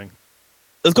the whole thing.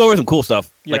 Let's go over some cool stuff.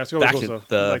 Yeah, like, let's go over cool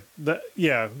stuff.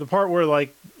 The part where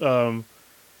like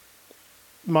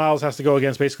Miles has to go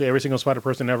against basically every single Spider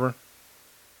person ever.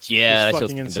 Yeah, it's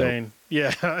fucking insane. Dope.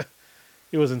 Yeah,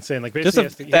 it was insane. Like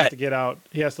basically, he has to get out.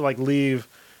 He has to like leave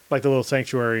like the little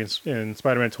sanctuary in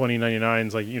Spider-Man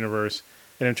 2099's like universe,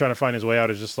 and then trying to find his way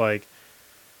out is just like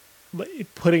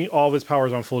putting all of his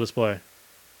powers on full display.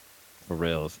 For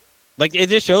reals. Like it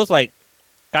just shows like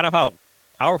kind of how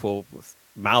powerful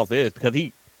Miles is, because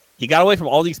he got away from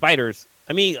all these spiders.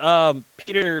 I mean,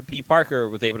 Peter P. Parker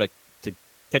was able to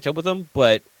catch up with him,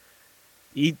 but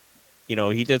he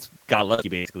just got lucky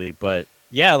basically. But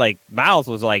yeah, like Miles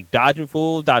was like dodging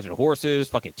fools, dodging horses,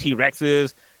 fucking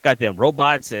T-Rexes, goddamn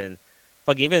robots, and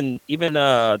fucking even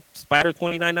Spider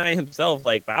 2099 himself.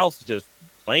 Like Miles was just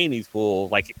playing these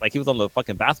fools like he was on the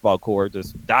fucking basketball court,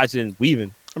 just dodging and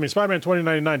weaving. I mean, Spider-Man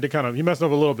 2099 did he messed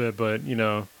up a little bit, but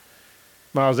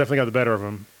Miles definitely got the better of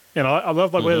him. And I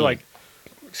love the way like,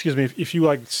 excuse me, if you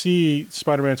like see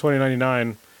Spider-Man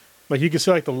 2099, like you can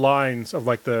see like the lines of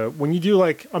like when you do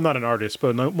like, I'm not an artist,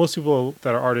 but most people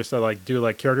that are artists that like do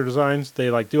like character designs, they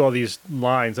like do all these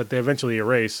lines that they eventually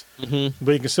erase,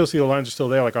 but you can still see the lines are still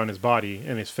there, like on his body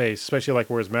and his face, especially like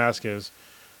where his mask is.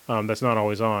 That's not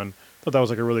always on. I thought that was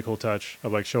like a really cool touch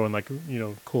of like showing like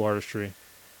cool artistry.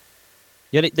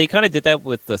 Yeah, they kind of did that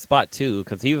with the Spot too,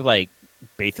 because he was like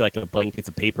basically like a blank piece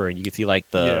of paper, and you could see like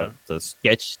the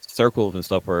sketch circles and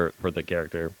stuff for the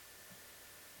character.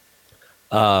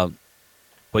 But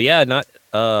yeah, not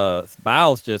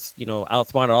Miles just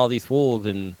outsmarted all these fools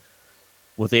and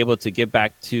was able to get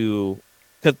back to,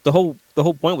 because the whole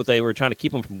point was they were trying to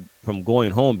keep him from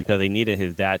going home because they needed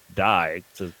his dad to die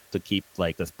to keep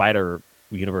like the Spider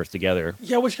universe together.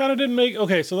 Yeah, which kind of didn't make...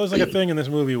 Okay, so there's like a thing in this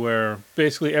movie where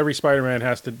basically every Spider-Man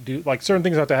has to do... Like, certain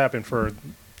things have to happen for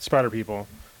Spider people.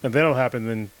 If they don't happen,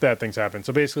 then bad things happen.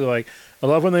 So basically, like, I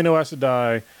love when they know has to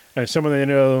die, and someone they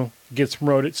know gets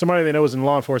promoted... Somebody they know is in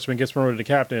law enforcement gets promoted to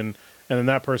captain, and then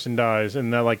that person dies,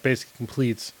 and that, like, basically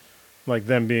completes, like,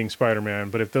 them being Spider-Man.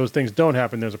 But if those things don't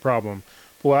happen, there's a problem.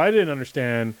 But what I didn't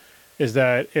understand is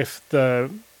that if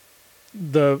the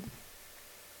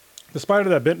spider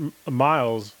that bit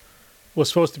Miles was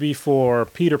supposed to be for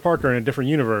Peter Parker in a different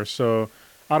universe. So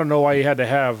I don't know why he had to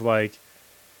have like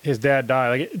his dad die.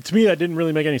 Like to me, that didn't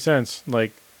really make any sense.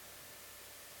 Like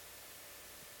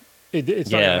it's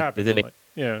not gonna happen.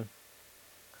 Yeah.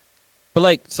 But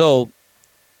like, so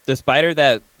the spider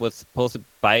that was supposed to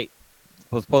bite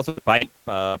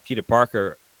Peter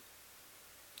Parker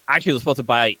actually was supposed to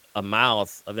bite a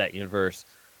Miles of that universe.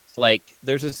 So like,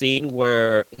 there's a scene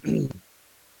where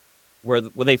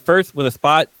when the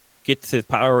Spot gets his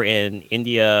power in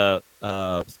India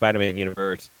Spider-Man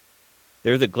universe,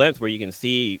 there's a glimpse where you can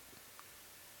see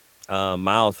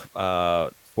Miles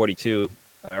 42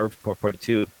 or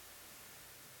 42,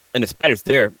 and the spider's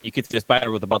there. You could see the spider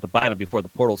was about to bite him before the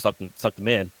portal sucked him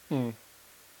in.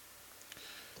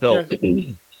 So,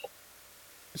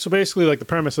 so basically, like the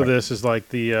premise of this is like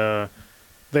they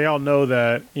all know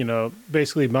that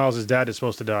basically Miles' dad is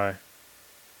supposed to die.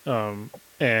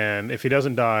 And if he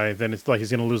doesn't die, then it's like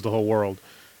he's going to lose the whole world.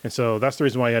 And so that's the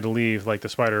reason why he had to leave, like, the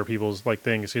spider people's, like,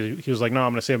 thing. He was like, no,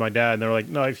 I'm going to save my dad. And they're like,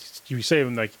 no, if you save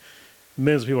him, like,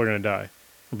 millions of people are going to die.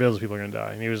 Or billions of people are going to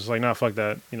die. And he was just like, nah, fuck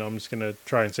that. I'm just going to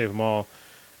try and save them all.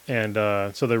 And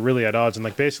so they're really at odds. And,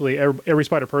 like, basically every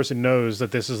spider person knows that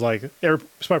this is, like, every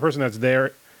spider person that's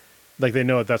there like they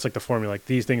know that's like the formula. Like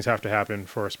these things have to happen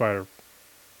for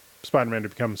Spider-Man to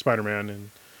become Spider-Man, and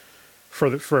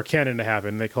for a canon to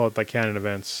happen. They call it like canon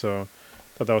events. So I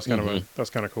thought that was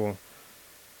kind of cool.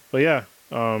 But yeah,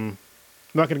 I'm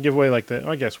not going to give away like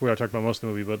I guess we are talking about most of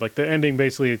the movie, but like the ending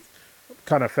basically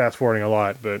kind of fast forwarding a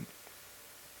lot, but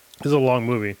this is a long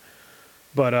movie.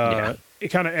 But it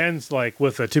kind of ends like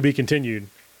with a to be continued.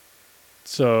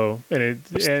 So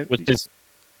which is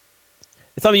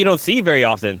it's something you don't see very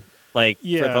often. Like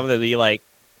for something to be like,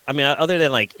 I mean, other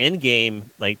than like Endgame,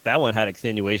 like that one had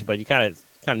extenuation, but you kind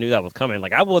of knew that was coming.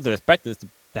 Like I wasn't expecting this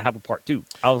to have a part 2.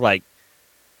 I was like,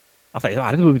 oh,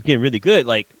 this movie's getting really good.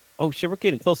 Like, oh shit, we're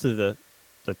getting close to the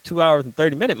 2 hours and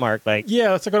 30-minute mark. Like, yeah,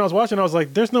 that's like when I was watching, I was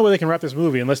like, there's no way they can wrap this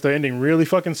movie unless the ending really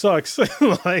fucking sucks.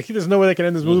 Like, there's no way they can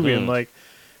end this movie in the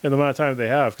amount of time they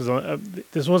have, because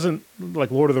this wasn't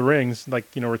like Lord of the Rings, like,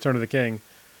 you know, Return of the King.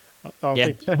 I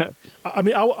don't think. I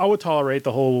mean, I would tolerate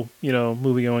the whole, you know,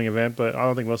 movie going event, but I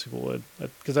don't think most people would,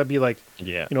 because that'd be like,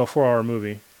 you know, a 4-hour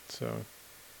movie. So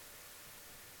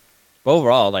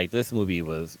overall, like this movie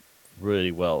was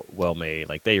really well made.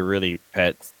 Like they really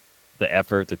put the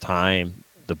effort, the time,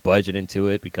 the budget into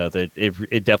it, because it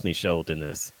definitely showed in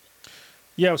this.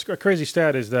 Yeah, it was a crazy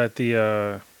stat is that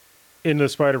the Into the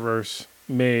Spider-Verse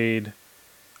made,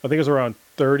 I think it was around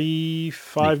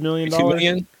 $35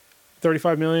 million.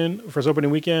 35 million for its opening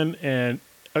weekend, and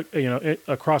you know,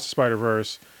 Across the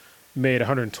Spider-Verse made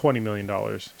 $120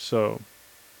 million. So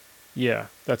yeah,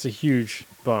 that's a huge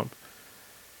bump.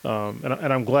 And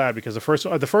I'm glad, because the first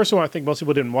one I think most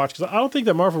people didn't watch, because I don't think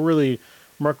that Marvel or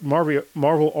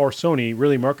Sony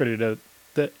really marketed it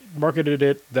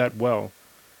that well.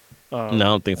 No, I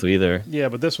don't think so either. Yeah,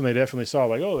 but this one they definitely saw,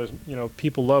 like, oh, there's, you know,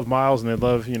 people love Miles and they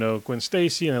love, you know, Gwen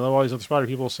Stacy and they love all these other Spider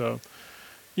people. So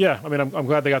yeah, I mean, I'm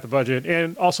glad they got the budget,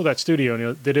 and also that studio. You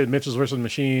know, they did Mitchell's vs.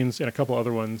 Machines and a couple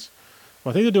other ones.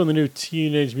 Well, I think they're doing the new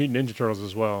Teenage Mutant Ninja Turtles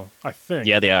as well. I think.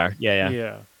 Yeah, they are.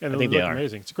 Yeah. And they look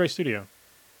amazing. It's a great studio.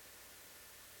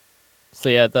 So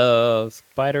yeah, the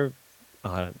Spider,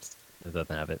 it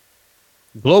doesn't have it.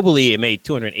 Globally, it made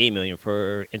 $208 million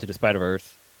for Into the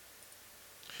Spider-Verse.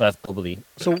 So that's globally.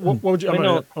 So what would you?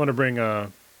 I want to bring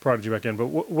Prodigy back in, but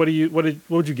what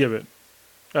would you give it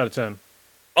out of 10?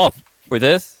 Oh, for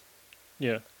this?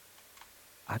 Yeah.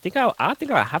 I think I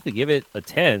have to give it a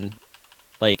 10.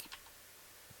 Like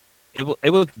it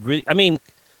was really, I mean,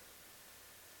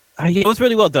 it was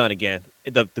really well done again.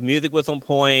 The music was on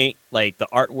point, like the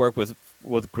artwork was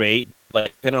great.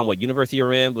 Like depending on what universe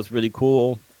you're in, was really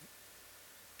cool.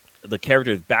 The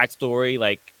character's backstory,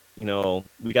 like, you know,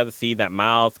 we got to see that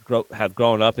Miles has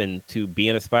grown up into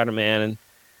being a Spider-Man,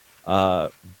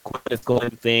 and Gwen is going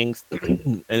through things,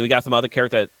 and we got some other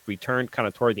characters that returned kind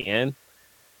of toward the end.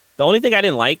 The only thing I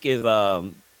didn't like is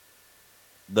the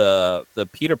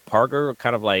Peter Parker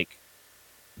kind of like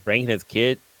bringing his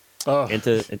kid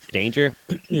into danger.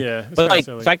 Yeah, but like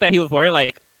silly. The fact that he was wearing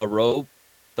like a robe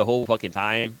the whole fucking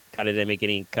time kind of didn't make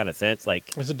any kind of sense.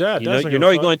 Like, as a dad, you know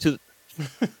you're going to.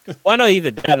 Well, I know he's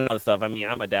a dad and all this stuff. I mean,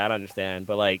 I'm a dad, I understand,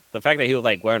 but like the fact that he was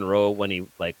like wearing a robe when he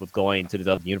like was going to this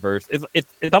other universe, it's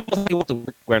almost like he wants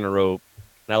to wearing a robe.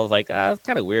 And I was like, it's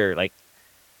kind of weird. Like,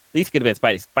 at least could have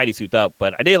been Spidey suit up.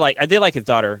 But I did like his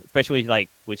daughter, especially like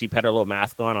when she put her little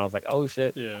mask on. I was like, oh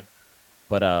shit. Yeah.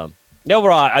 But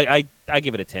overall, I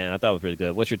give it a 10. I thought it was really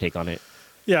good. What's your take on it?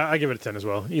 Yeah, I give it a 10 as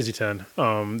well. Easy 10.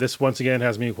 This once again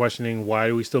has me questioning, why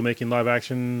are we still making live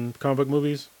action comic book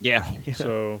movies? Yeah.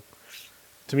 So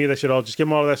to me, they should all just give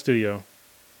them all to that studio.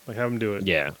 Like, have them do it.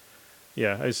 Yeah.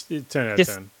 Yeah, it's 10 out of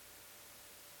 10.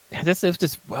 Yeah, this was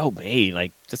just well made.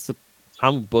 Like, just the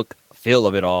comic book feel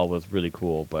of it all was really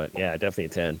cool. But yeah, definitely a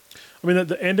 10. I mean,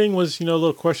 the ending was, a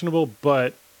little questionable,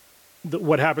 but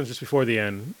what happens just before the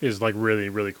end is like really,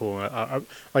 really cool. I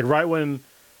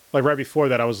right before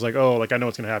that, I was like, oh, like I know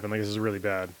what's gonna happen. Like, this is really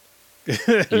bad.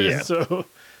 Yeah. So,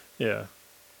 yeah.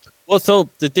 Well, so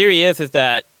the theory is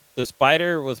that the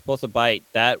spider was supposed to bite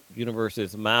that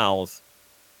universe's Miles,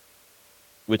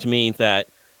 which means that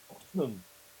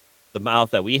the Miles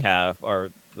that we have are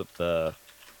the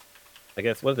I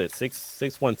guess, what is it,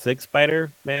 616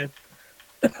 Spider-Man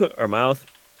or Miles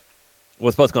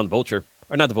was supposed to become the Vulture,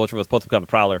 or not the Vulture, was supposed to become the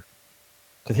Prowler,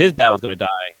 because his dad was going to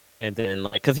die, and then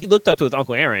like because he looked up to his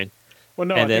Uncle Aaron. Well,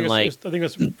 no, and I think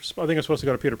it's supposed to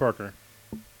go to Peter Parker.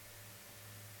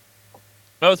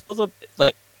 No, it was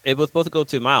supposed to go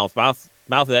to Miles. Miles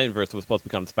of that universe was supposed to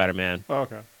become Spider-Man. Oh,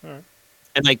 okay, all right.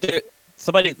 And like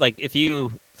somebody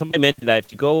mentioned that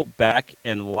if you go back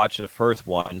and watch the first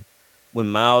one, when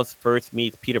Miles first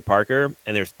meets Peter Parker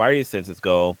and their Spidey senses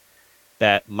go,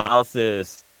 that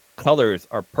Miles's colors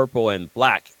are purple and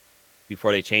black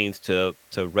before they changed to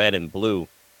red and blue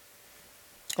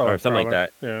or something like probably.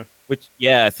 that. Yeah. Which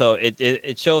so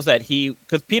it shows that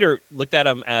because Peter looked at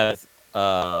him as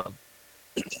a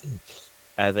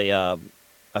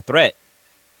threat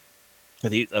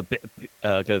because he's a bit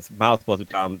because Miles supposed to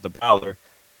become the Prowler,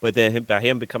 but then by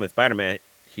him becoming Spider-Man,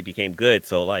 he became good.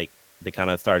 So like they kind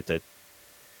of started to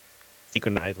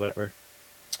synchronize whatever.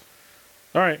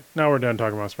 All right, now we're done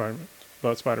talking about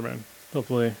Spider-Man.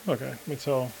 Hopefully, okay. Let me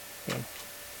tell. Yeah.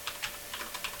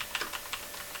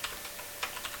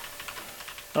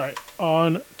 All right,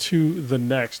 on to the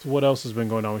next. What else has been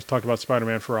going on? We talked about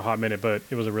Spider-Man for a hot minute, but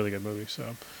it was a really good movie.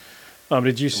 So,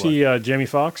 did you see Jamie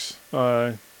Foxx?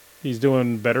 He's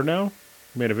doing better now.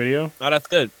 Made a video. Oh, that's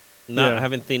good. No, I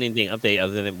haven't seen anything update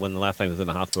other than when the last time he was in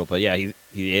the hospital. But yeah,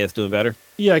 he is doing better.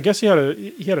 Yeah, I guess he had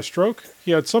a stroke.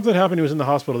 He had something happen. He was in the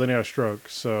hospital. Then he had a stroke.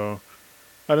 So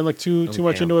I didn't look too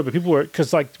much into it. But people were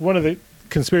because like one of the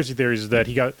conspiracy theories is that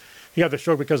he got the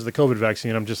stroke because of the COVID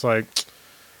vaccine. I'm just like,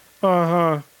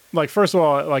 like first of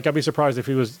all, like I'd be surprised if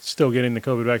he was still getting the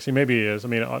COVID vaccine. Maybe he is. I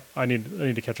mean, I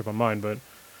need to catch up on mine, but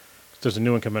there's a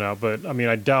new one coming out. But I mean,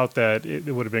 I doubt that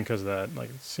it would have been because of that. Like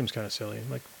it seems kind of silly.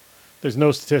 Like there's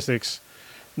no statistics,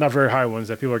 not very high ones,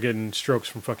 that people are getting strokes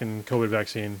from fucking COVID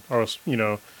vaccine, or else, you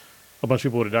know, a bunch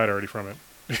of people would have died already from it.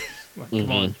 Like,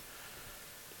 come on.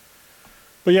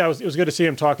 But yeah, it was good to see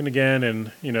him talking again,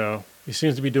 and you know, he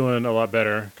seems to be doing a lot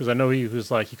better because I know he was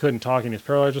like he couldn't talk and he was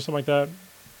paralyzed or something like that,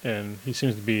 and he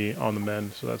seems to be on the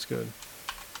mend, so that's good.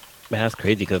 Man, that's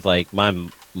crazy because like my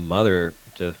mother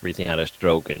just recently had a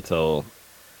stroke, and so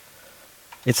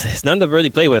it's nothing to really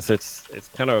play with. It's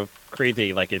kind of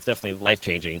crazy. Like it's definitely life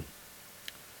changing.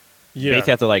 Yeah, you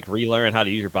basically have to like relearn how to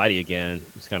use your body again.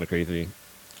 It's kind of crazy.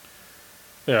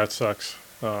 Yeah, it sucks.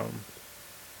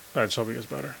 I just hope he gets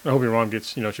better. I hope your mom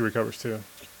gets, you know, she recovers too.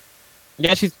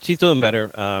 Yeah, she's doing better.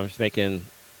 She's making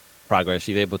progress.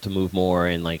 She's able to move more,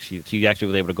 and like she actually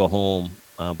was able to go home.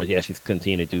 But yeah, she's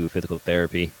continuing to do physical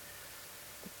therapy,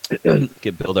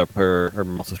 build up her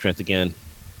muscle strength again.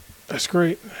 That's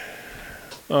great.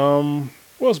 What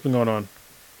else has been going on?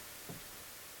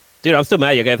 Dude, I'm still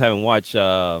mad you guys haven't watched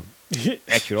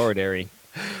Extraordinary.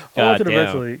 I'll watch it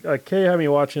eventually. Kay had me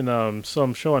watching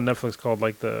some show on Netflix called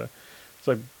it's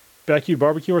like Backyard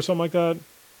Barbecue or something like that.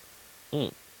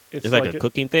 It's like a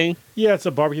cooking thing? Yeah, it's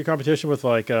a barbecue competition with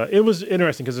like it was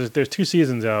interesting because there's 2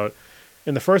 seasons out.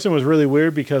 And the first one was really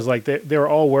weird because like they were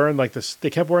all wearing like this, they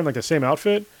kept wearing like the same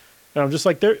outfit. And I'm just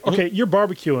like, okay, you're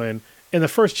barbecuing. And the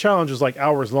first challenge was like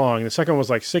hours long. The second one was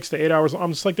like 6 to 8 hours long.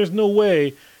 I'm just like, there's no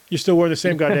way you're still wearing the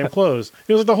same goddamn clothes.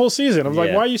 It was like the whole season. I was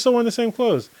like, why are you still wearing the same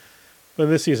clothes? But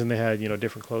this season they had, you know,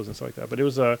 different clothes and stuff like that. But it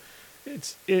was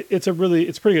it's a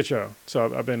pretty good show.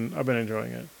 So I've been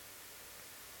enjoying it.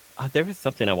 There was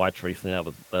something I watched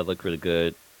recently that looked really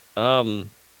good.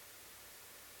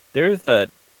 There's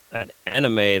an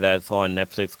anime that's on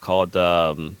Netflix called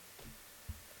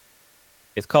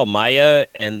it's called Maya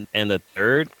and the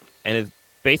Third, and it's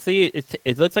basically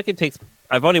it looks like it takes.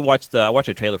 I've only watched I watched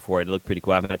a trailer for it. It looked pretty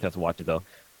cool. I haven't had a chance to watch it though,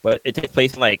 but it takes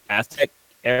place in like Aztec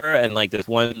era, and like this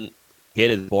one kid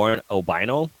is born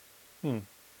albino.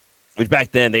 Which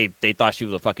back then they thought she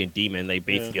was a fucking demon. They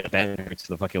basically abandoned her to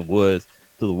the fucking woods,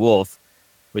 to the wolves.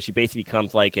 But she basically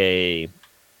becomes like a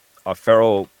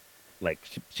feral, like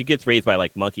she gets raised by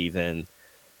like monkeys, and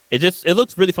it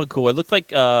looks really fucking cool. It looks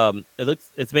like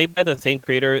it's made by the same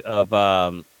creator of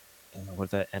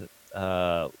what's that?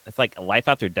 It's like Life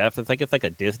After Death. It's like a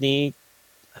Disney.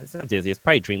 It's not Disney. It's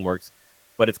probably DreamWorks,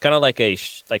 but it's kind of like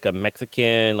a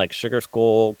Mexican like Sugar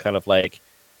Skull kind of like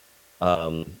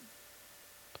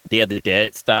Day of the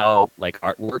Dead style like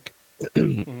artwork.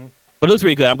 But it looks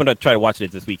really good. I'm gonna try to watch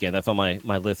it this weekend. That's on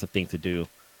my list of things to do.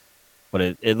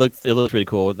 But it looks really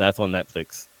cool. That's on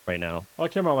Netflix right now. Oh,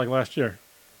 it came out like last year.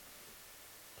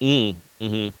 Oh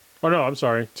no, I'm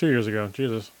sorry, 2 years ago.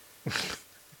 Jesus.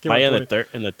 In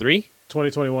the 3?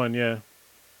 2021, yeah.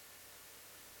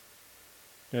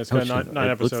 Yeah, it's got nine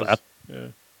episodes. Yeah.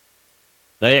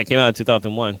 Oh, yeah, it came out in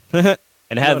 2001. And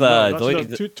it has Zoe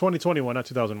 2021, not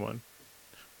 2001.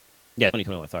 Yeah,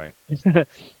 2021, sorry.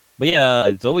 But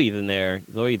yeah, Zoe's in there.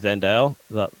 Zoe Zendana?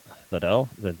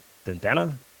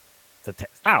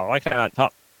 I cannot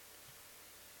talk.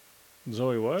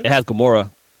 Zoe what? It has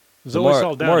Gamora. Zoe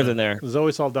Saldana. Gamora's in there.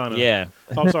 Zoe Saldana. Yeah.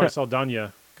 Oh, I'm sorry,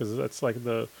 Saldana, because that's like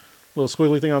the little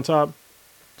squiggly thing on top.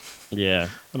 Yeah.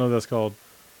 I know what that's called.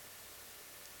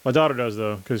 My daughter does,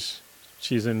 though, because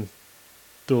she's in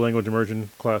dual language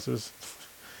immersion classes.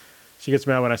 She gets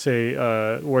mad when I say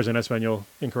words in Espanol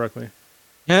incorrectly.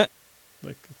 Yeah.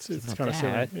 Like, it's kind of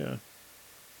silly. Yeah.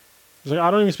 She's like, I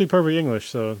don't even speak perfect English,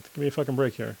 so give me a fucking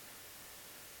break here.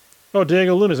 Oh,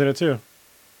 Diego Luna's in it too.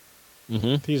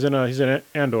 Mm-hmm. He's in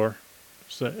Andor.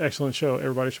 It's an excellent show.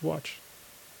 Everybody should watch.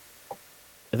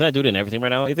 Isn't that dude in everything right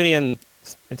now? Isn't he in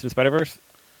Into the Spider-Verse?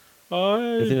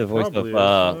 Is he the voice of Probably is.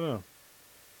 I don't know.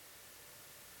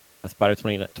 Spider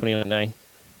 2099?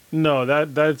 No,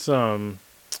 that's a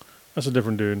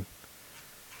different dude.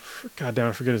 God damn,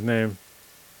 I forget his name.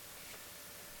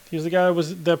 He's the guy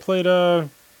that played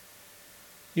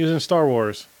he was in Star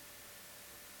Wars.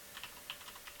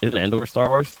 Isn't Andor Star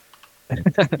Wars?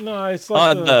 No, it's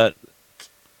like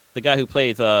the guy who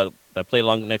plays that played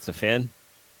along next to Finn.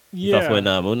 He's yeah. also in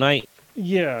Moon Knight.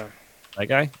 Yeah. That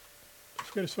guy? I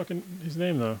forget his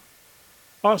name though.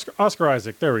 Oscar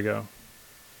Isaac. There we go.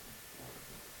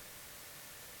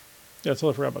 Yeah, I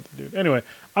totally forgot about the dude. Anyway,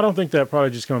 I don't think that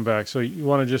Prodigy's coming back. So you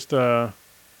want to just you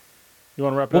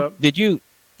want to wrap it up? Did you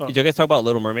guys talk about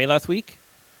Little Mermaid last week?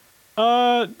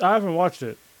 I haven't watched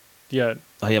it yet.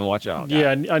 Oh, you haven't watched it? Oh,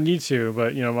 yeah, I need to,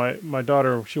 but you know, my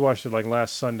daughter, she watched it like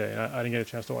last Sunday. I didn't get a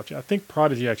chance to watch it. I think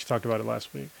Prodigy actually talked about it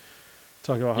last week.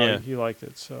 Talking about how he liked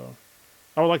it. So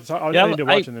I would like to talk. I need to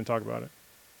watch it and then talk about it.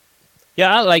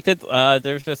 Yeah, I liked it.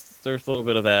 There's a little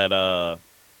bit of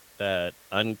that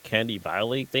uncanny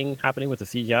valley thing happening with the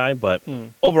CGI, but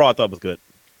overall I thought it was good.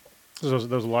 So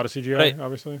there was a lot of CGI,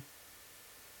 obviously.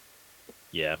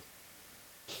 Yeah.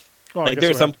 Well, like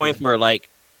there's some points where like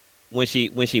when she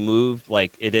moved,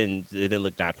 like it didn't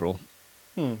look natural.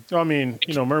 Well, I mean,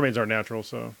 you know, mermaids are natural,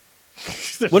 so.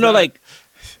 Well, no, like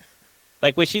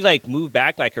when she like moved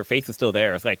back, like her face is still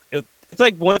there. It's like it's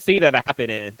like one scene that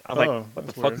happened, and I was like, "What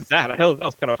the fuck is that?" That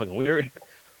was kind of fucking weird.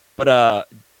 But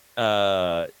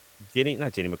not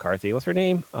Jenny McCarthy. What's her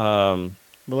name?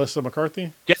 Melissa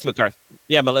McCarthy. Jess McCarthy.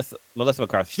 Yeah, Melissa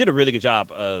McCarthy. She did a really good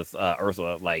job as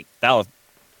Ursula. Like that was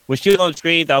when she was on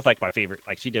screen. That was like my favorite.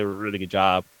 Like she did a really good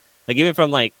job. Like even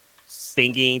from like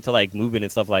singing to like moving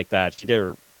and stuff like that, she did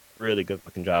a really good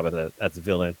fucking job as a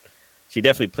villain. She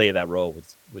definitely played that role,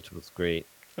 which was great.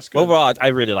 That's good. Overall, I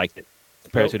really liked it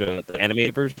compared to the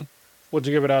animated version. What'd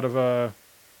you give it out of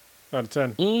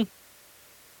 10?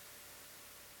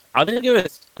 I didn't give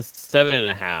it a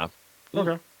 7.5.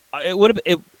 Okay. It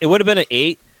would have been an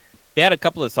 8. They had a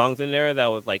couple of songs in there that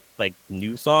was like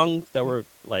new songs that were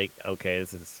like, okay,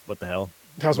 this is what the hell.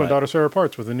 How's my daughter's favorite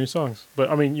parts with the new songs?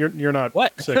 But I mean, you're not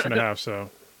 6.5, so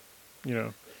you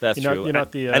know that's true. You're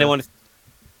not the I didn't want to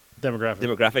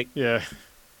demographic. Yeah.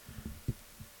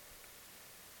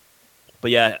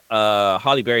 But yeah,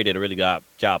 Halle Berry did a really good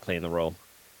job playing the role.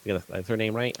 Is her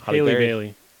name right? Halle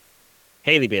Bailey.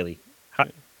 Haley Bailey.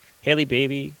 Haley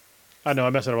Bailey. I know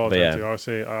I mess it up all the time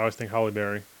too. I always think Halle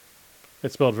Berry.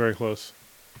 It's spelled very close.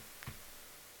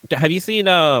 Have you seen?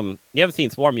 You haven't seen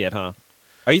Swarm yet, huh?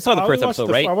 Or you saw the first episode,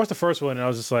 right? I watched the first one and I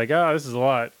was just like, this is a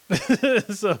lot.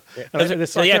 So I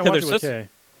can't watch it with Kay.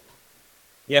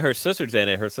 Yeah, her sister's in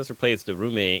it. Her sister plays the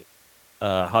roommate.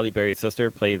 Halle Berry's sister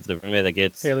plays the roommate that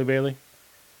gets Haley Bailey.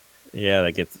 Yeah,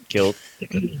 that gets killed.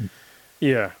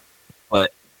 Yeah.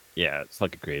 But yeah, it's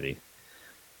fucking crazy.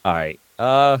 All right.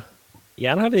 Yeah,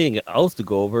 I don't have anything else to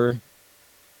go over.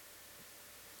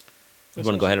 I'm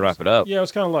gonna go ahead and wrap it up. Yeah, it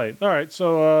was kind of light. All right,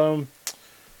 so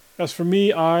as for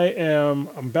me,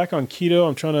 I'm back on keto.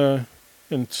 I'm trying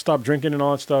to stop drinking and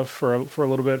all that stuff for a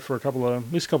little bit, for at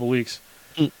least a couple weeks.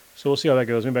 So we'll see how that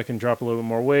goes. Maybe I can drop a little bit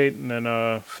more weight and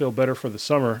then feel better for the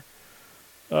summer.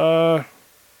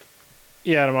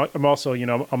 Yeah, I'm also, you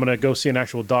know, I'm gonna go see an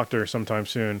actual doctor sometime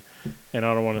soon, and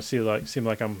I don't want to seem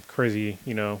like I'm crazy,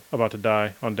 you know, about to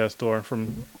die on death's door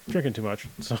from drinking too much.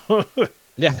 So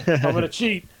yeah, I'm gonna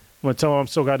cheat. I'm gonna tell him I'm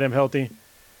so goddamn healthy.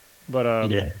 But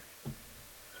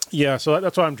yeah. So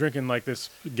that's why I'm drinking like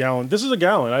this gallon. This is a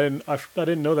gallon. I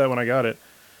didn't know that when I got it.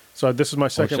 So this is my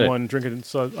second one drinking.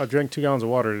 So I drank 2 gallons of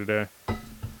water today.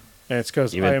 And it's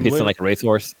because I am pissing like a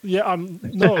racehorse. Yeah, a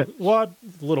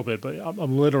little bit, but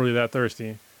I'm literally that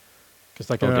thirsty. Because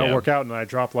like I work out and I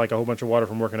drop like a whole bunch of water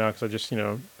from working out because I just, you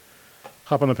know,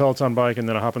 hop on the Peloton bike and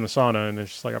then I hop in the sauna and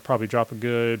it's just like I probably drop a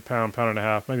good pound and a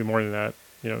half, maybe more than that,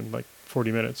 you know, like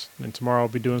 40 minutes. And tomorrow I'll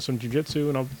be doing some jiu-jitsu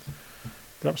and I'll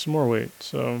drop some more weight.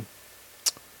 So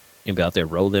you'll be out there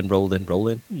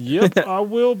rolling. Yep, I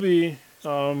will be.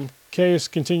 Kay is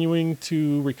continuing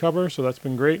to recover, so that's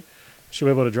been great. She'll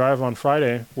be able to drive on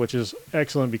Friday, which is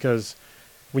excellent because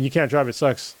when you can't drive, it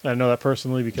sucks. I know that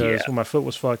personally because when my foot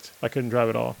was fucked, I couldn't drive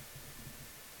at all.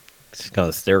 It's kind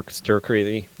of stir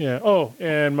crazy. Yeah. Oh,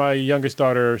 and my youngest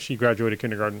daughter, she graduated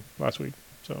kindergarten last week,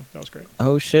 so that was great.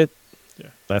 Oh shit. Yeah.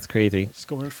 That's crazy. She's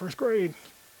going to first grade.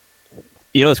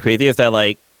 You know what's crazy is that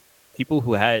like people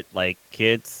who had like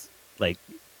kids like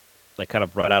kind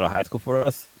of right out of high school for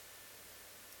us,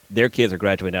 their kids are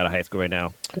graduating out of high school right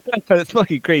now. It's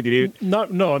fucking crazy, dude.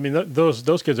 No, I mean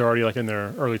those kids are already like in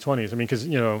their early 20s. I mean, because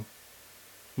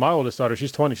my oldest daughter,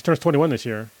 she's 20. She turns 21 this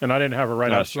year, and I didn't have her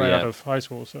right out of high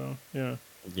school. So yeah.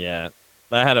 Yeah,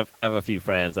 I have a few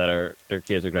friends that their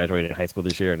kids are graduating high school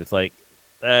this year, and it's like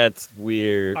that's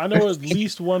weird. I know at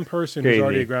least one person who's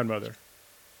already a grandmother.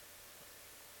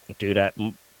 Dude, one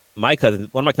of my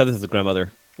cousins is a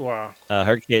grandmother. Wow.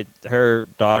 Her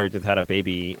daughter just had a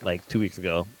baby like 2 weeks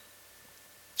ago.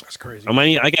 That's crazy. I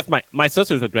mean, I guess my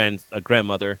sister's a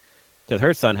grandmother because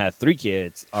her son has 3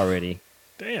 kids already.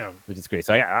 Damn. Which is great.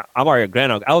 So I'm already a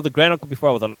granduncle. I was a granduncle before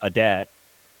I was a dad.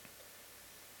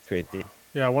 Crazy.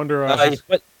 Yeah, I wonder.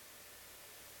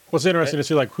 What's interesting to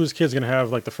see, like, whose kid's gonna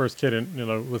have like the first kid,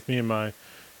 with me and my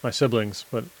siblings,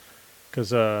 but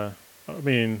because I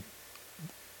mean,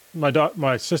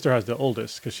 my sister has the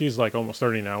oldest because she's like almost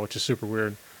 30 now, which is super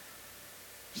weird.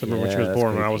 So I remember when she was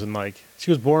born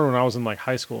when I was in like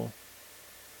high school,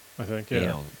 I think.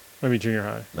 Yeah, maybe junior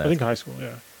high. I think high school.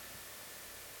 Yeah.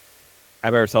 I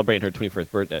remember celebrating her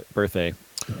 21st birthday.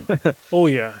 Oh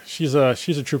yeah, she's a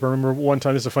trooper. I remember one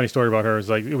time. This is a funny story about her.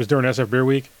 It was during SF Beer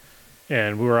Week,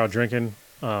 and we were out drinking,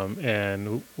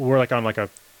 and we were like on like a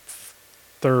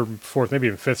third, fourth, maybe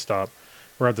even fifth stop.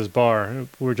 We're at this bar.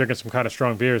 We were drinking some kind of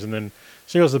strong beers, and then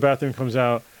she goes to the bathroom, comes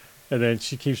out, and then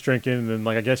she keeps drinking, and then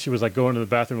like I guess she was like going to the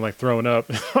bathroom like throwing up.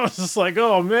 I was just like,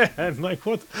 oh man, like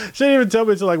what? She didn't even tell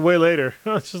me until like way later.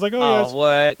 She's like, oh yeah,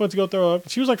 what? Went to go throw up.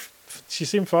 She was like, she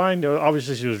seemed fine.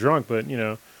 Obviously she was drunk, but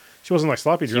she wasn't like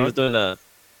sloppy drunk.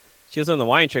 She was doing the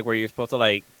wine trick where you're supposed to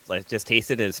like just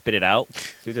taste it and spit it out.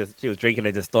 She was drinking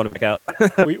it, just throwing it back out.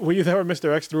 Were you there when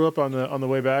Mr. X threw up on the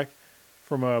way back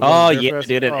from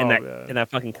dude, in that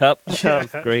fucking cup. Yeah.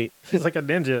 That was great. He's like a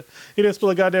ninja. He didn't spill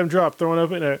a goddamn drop, throwing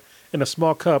up in a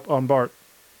small cup on Bart.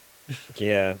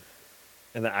 Yeah.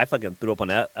 And then I fucking threw up on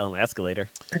the escalator.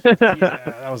 Yeah,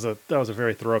 that was a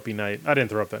very throw uppy night. I didn't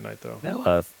throw up that night though. That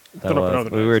was.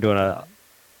 We were doing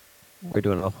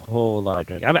a whole lot of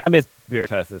drinking. I miss beer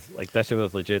fests. Like that shit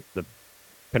was legit the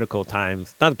pinnacle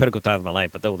times. Not the pinnacle times of my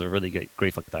life, but that was a really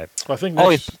great fucking time. Well, I think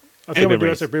I'm gonna do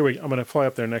SF Beer Week. I'm gonna fly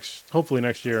up there hopefully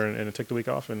next year, and take the week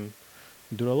off and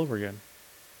do it all over again.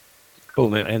 Cool,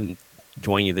 man, and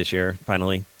join you this year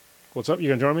finally. What's up? You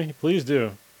gonna join me? Please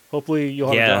do. Hopefully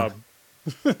you'll have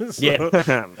a job. Yeah,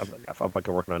 I'm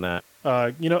fucking working on that.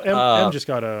 M just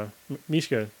got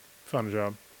Mishka found a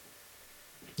job.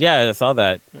 Yeah, I saw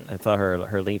that. I saw her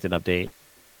LinkedIn update.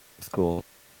 It's cool.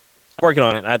 I'm working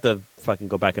on it. I have to fucking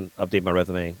go back and update my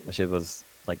resume. My shit was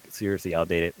like seriously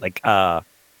outdated. Like I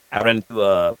ran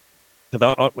into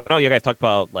because I know you guys talked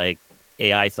about like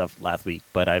AI stuff last week,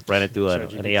 but I ran into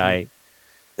an AI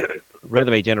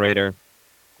resume generator,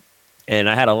 and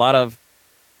I had a lot of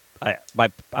I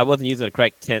wasn't using the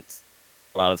correct tense.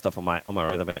 A lot of stuff on my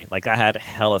resume. Like I had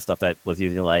hella stuff that was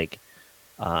using like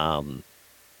ing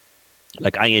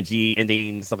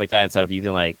ending, stuff like that, instead of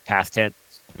using like past tense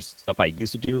stuff I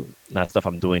used to do, not stuff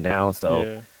I'm doing now. So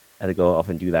I had to go off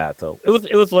and do that. So it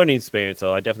was learning experience.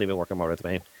 So I definitely been working on my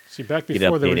resume. See, back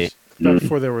before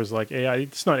there was like AI.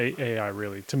 It's not AI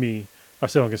really. To me, I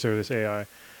still don't consider this AI.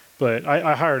 But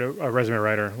I hired a resume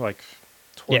writer like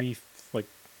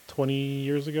 20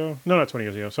 years ago. No, not 20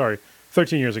 years ago. Sorry,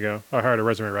 13 years ago. I hired a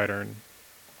resume writer, and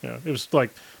it was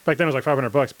like back then it was like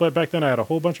 $500. But back then I had a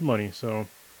whole bunch of money, so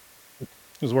it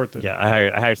was worth it. Yeah,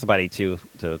 I hired somebody to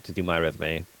do my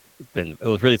resume. It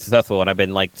was really successful, and I've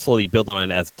been like slowly building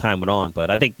on it as time went on. But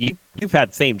I think you've had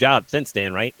the same job since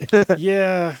then, right?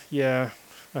 yeah,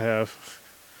 I have.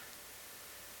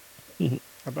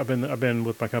 I've been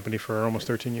with my company for almost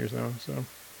 13 years now. So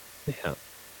yeah.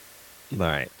 All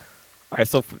right.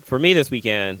 So for me this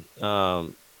weekend,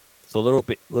 so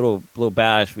little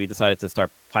bash, we decided to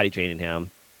start potty training him.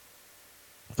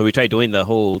 So we tried doing the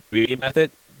whole 3D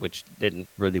method, which didn't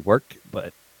really work,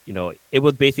 but it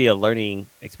was basically a learning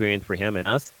experience for him and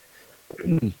us.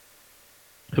 So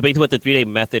basically what the 3D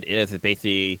method is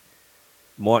basically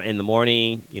more in the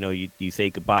morning, you say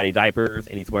goodbye diapers,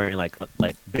 and he's wearing like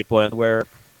big boy underwear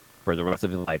for the rest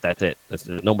of his life. That's it. That's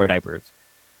no more diapers.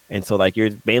 And so like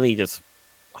you're mainly just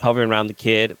hovering around the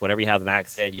kid. Whenever he has an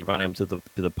accident, you run him to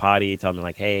the potty, tell him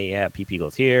like, hey, yeah, pee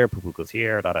goes here, poo goes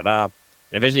here, da da da. And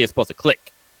eventually it's supposed to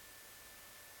click.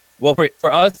 Well,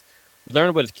 for us, we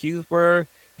learned what his cues were.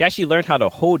 He actually learned how to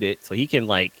hold it, so he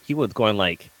was going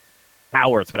like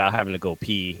hours without having to go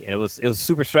pee, and it was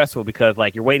super stressful because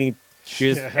like you're waiting.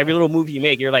 Every little move you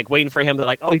make, you're like waiting for him to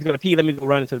like, oh, he's gonna pee. Let me go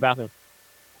run into the bathroom.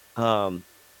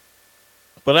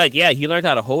 But like, yeah, he learned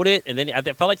how to hold it, and then I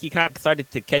felt like he kind of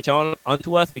started to catch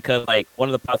onto us because like one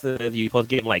of the processes is you're supposed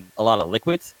to give him like a lot of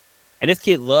liquids, And this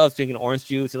kid loves drinking orange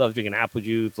juice. He loves drinking apple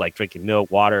juice, like drinking milk,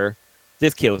 water.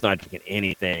 This kid was not drinking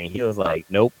anything. He was like,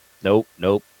 nope, nope,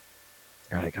 nope.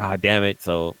 You're like, God damn it.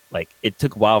 So like, it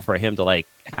took a while for him to like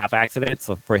have accidents,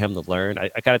 so for him to learn. I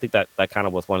kind of think that kind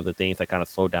of was one of the things that kind of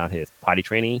slowed down his potty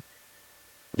training.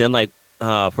 Then like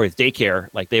for his daycare,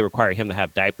 like they require him to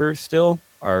have diapers still,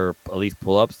 or at least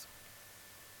pull-ups,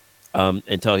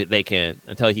 until he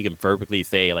can verbally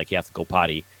say like he has to go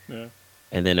potty. Yeah.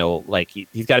 And then it'll like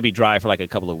he's got to be dry for like a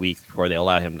couple of weeks before they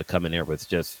allow him to come in there with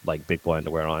just like big boy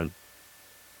underwear on.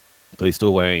 So he's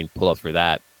still wearing pull-ups for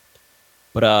that.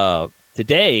 But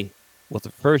today was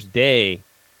the first day.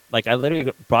 Like I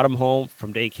literally brought him home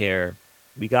from daycare.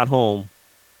 We got home,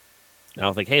 and I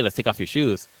was like, "Hey, let's take off your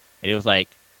shoes." And he was like,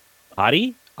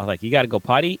 "Potty?" I was like, "You got to go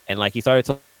potty." And like he started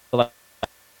to like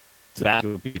the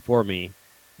bathroom before me.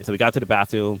 And so we got to the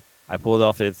bathroom. I pulled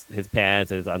off his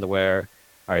pants, his underwear.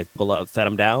 All right, pull up, set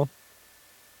him down.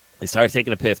 He started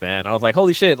taking a piss, man. I was like,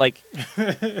 "Holy shit!" Like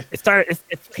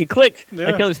it clicked. Yeah.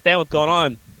 I can understand what's going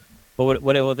on. But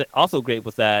what it was also great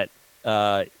was that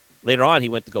later on he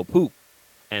went to go poop,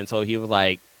 and so he was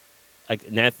like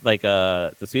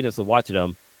the students were watching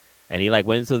him, and he like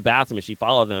went into the bathroom and she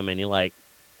followed him, and he like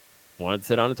wanted to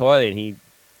sit on the toilet, and he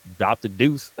dropped the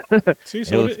deuce. See,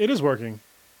 so it is working.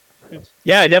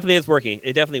 Yeah, it definitely is working.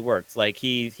 It definitely works. Like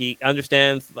he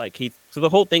understands. Like so the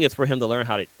whole thing is for him to learn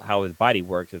how his body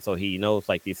works, and so he knows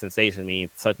like these sensations mean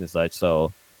such and such.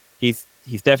 So he's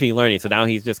definitely learning. So now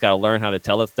he's just got to learn how to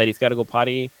tell us that he's got to go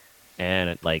potty,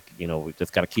 and like we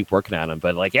just got to keep working on him.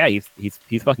 But like yeah, he's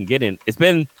fucking getting. It's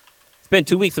been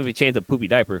 2 weeks since we changed a poopy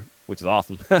diaper, which is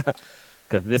awesome.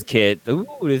 Because this kid,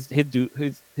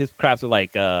 his craps are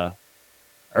like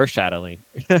earth shattering.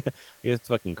 It's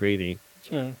fucking crazy.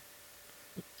 Yeah.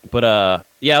 But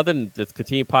yeah, other than just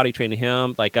continue potty training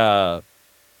him, like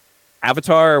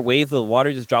Avatar Waves of the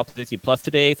Water just dropped to Disney Plus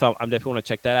today, so I'm definitely want to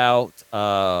check that out.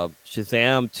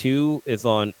 Shazam 2 is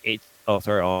on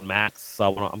on Max,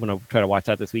 so I'm gonna try to watch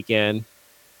that this weekend.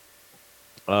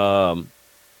 There's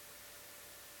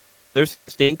this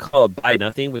thing called Buy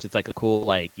Nothing, which is like a cool,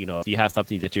 like, if you have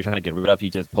something that you're trying to get rid of,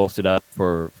 you just post it up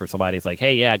for somebody. It's like,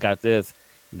 hey, yeah, I got this,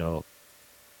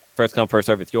 first come, first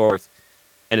serve, it's yours.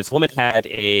 And this woman had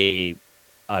a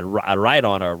ride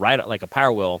like a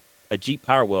Power Wheel, a Jeep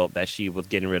Power Wheel that she was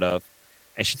getting rid of.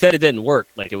 And she said it didn't work,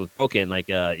 like it was broken. Like,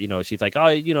 she's like, oh,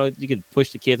 you can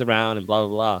push the kids around and blah,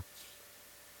 blah, blah.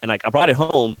 And like, I brought it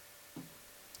home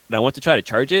and I went to try to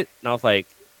charge it. And I was like,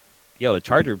 yo, the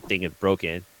charger thing is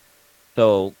broken.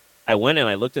 So I went and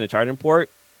I looked in the charging port,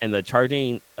 and the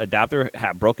charging adapter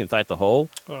had broke inside the hole.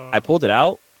 I pulled it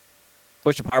out,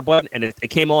 pushed the power button, and it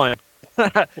came on.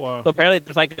 Wow. So apparently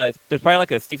there's probably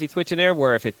like a safety switch in there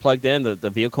where if it's plugged in, the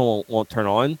vehicle won't turn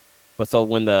on. But so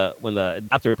when the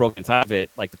adapter broke inside of it,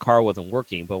 like the car wasn't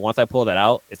working. But once I pulled that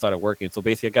out, it started working. So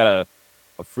basically, I got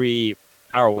a free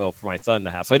Power Wheel for my son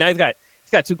to have. So now he's got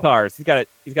two cars. He's got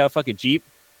a fucking Jeep,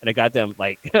 and I got them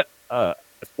like a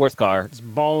sports car. It's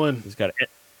balling. He's got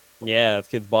this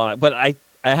kid's balling. But I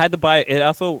had to buy it.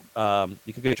 Also,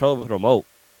 you can control it with a remote.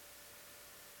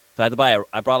 So I had to buy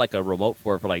I brought like a remote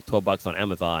for like $12 on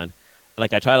Amazon.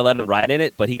 Like I tried to let him ride in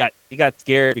it, but he got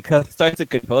scared because he started to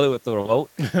control it with the remote,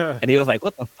 and he was like,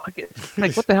 "What the fuck?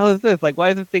 What the hell is this? Like,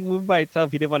 why is this thing moving by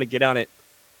itself?" He didn't want to get on it,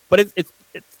 but it's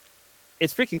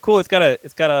freaking cool. It's got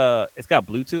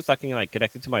Bluetooth, so I can like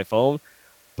connect it to my phone,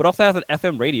 but also has an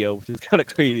FM radio, which is kind of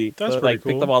crazy. That's so pretty like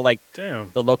cool. picks up all like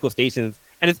the local stations,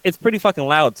 and it's pretty fucking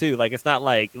loud too. Like it's not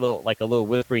like a little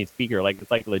whispering speaker. Like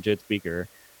it's like a legit speaker,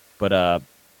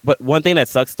 But one thing that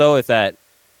sucks though is that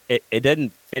it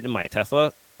didn't fit in my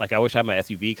Tesla. Like I wish I had my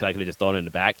SUV because I could have just thrown it in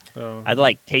the back. Oh. I had to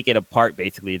like take it apart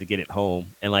basically to get it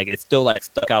home, and like it's still like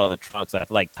stuck out of the trunk. So I have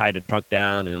to like tie the trunk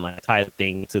down and like tie the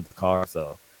thing to the car.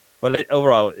 So, but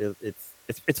overall,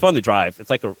 it's fun to drive. It's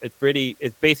like it's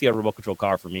basically a remote control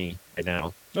car for me right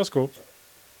now. That's cool.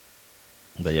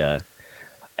 But yeah,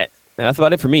 that's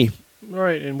about it for me. All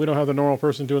right, and we don't have the normal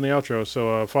person doing the outro,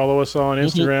 so follow us on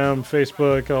Instagram,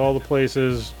 Facebook, all the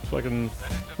places. Fucking,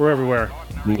 we're everywhere.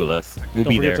 Google us. We'll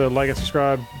Don't be forget there. to like and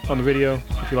subscribe on the video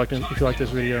if you like this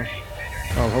video.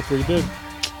 Hopefully you did.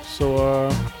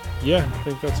 So yeah, I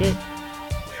think that's it.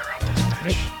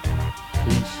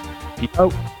 Peace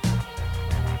out.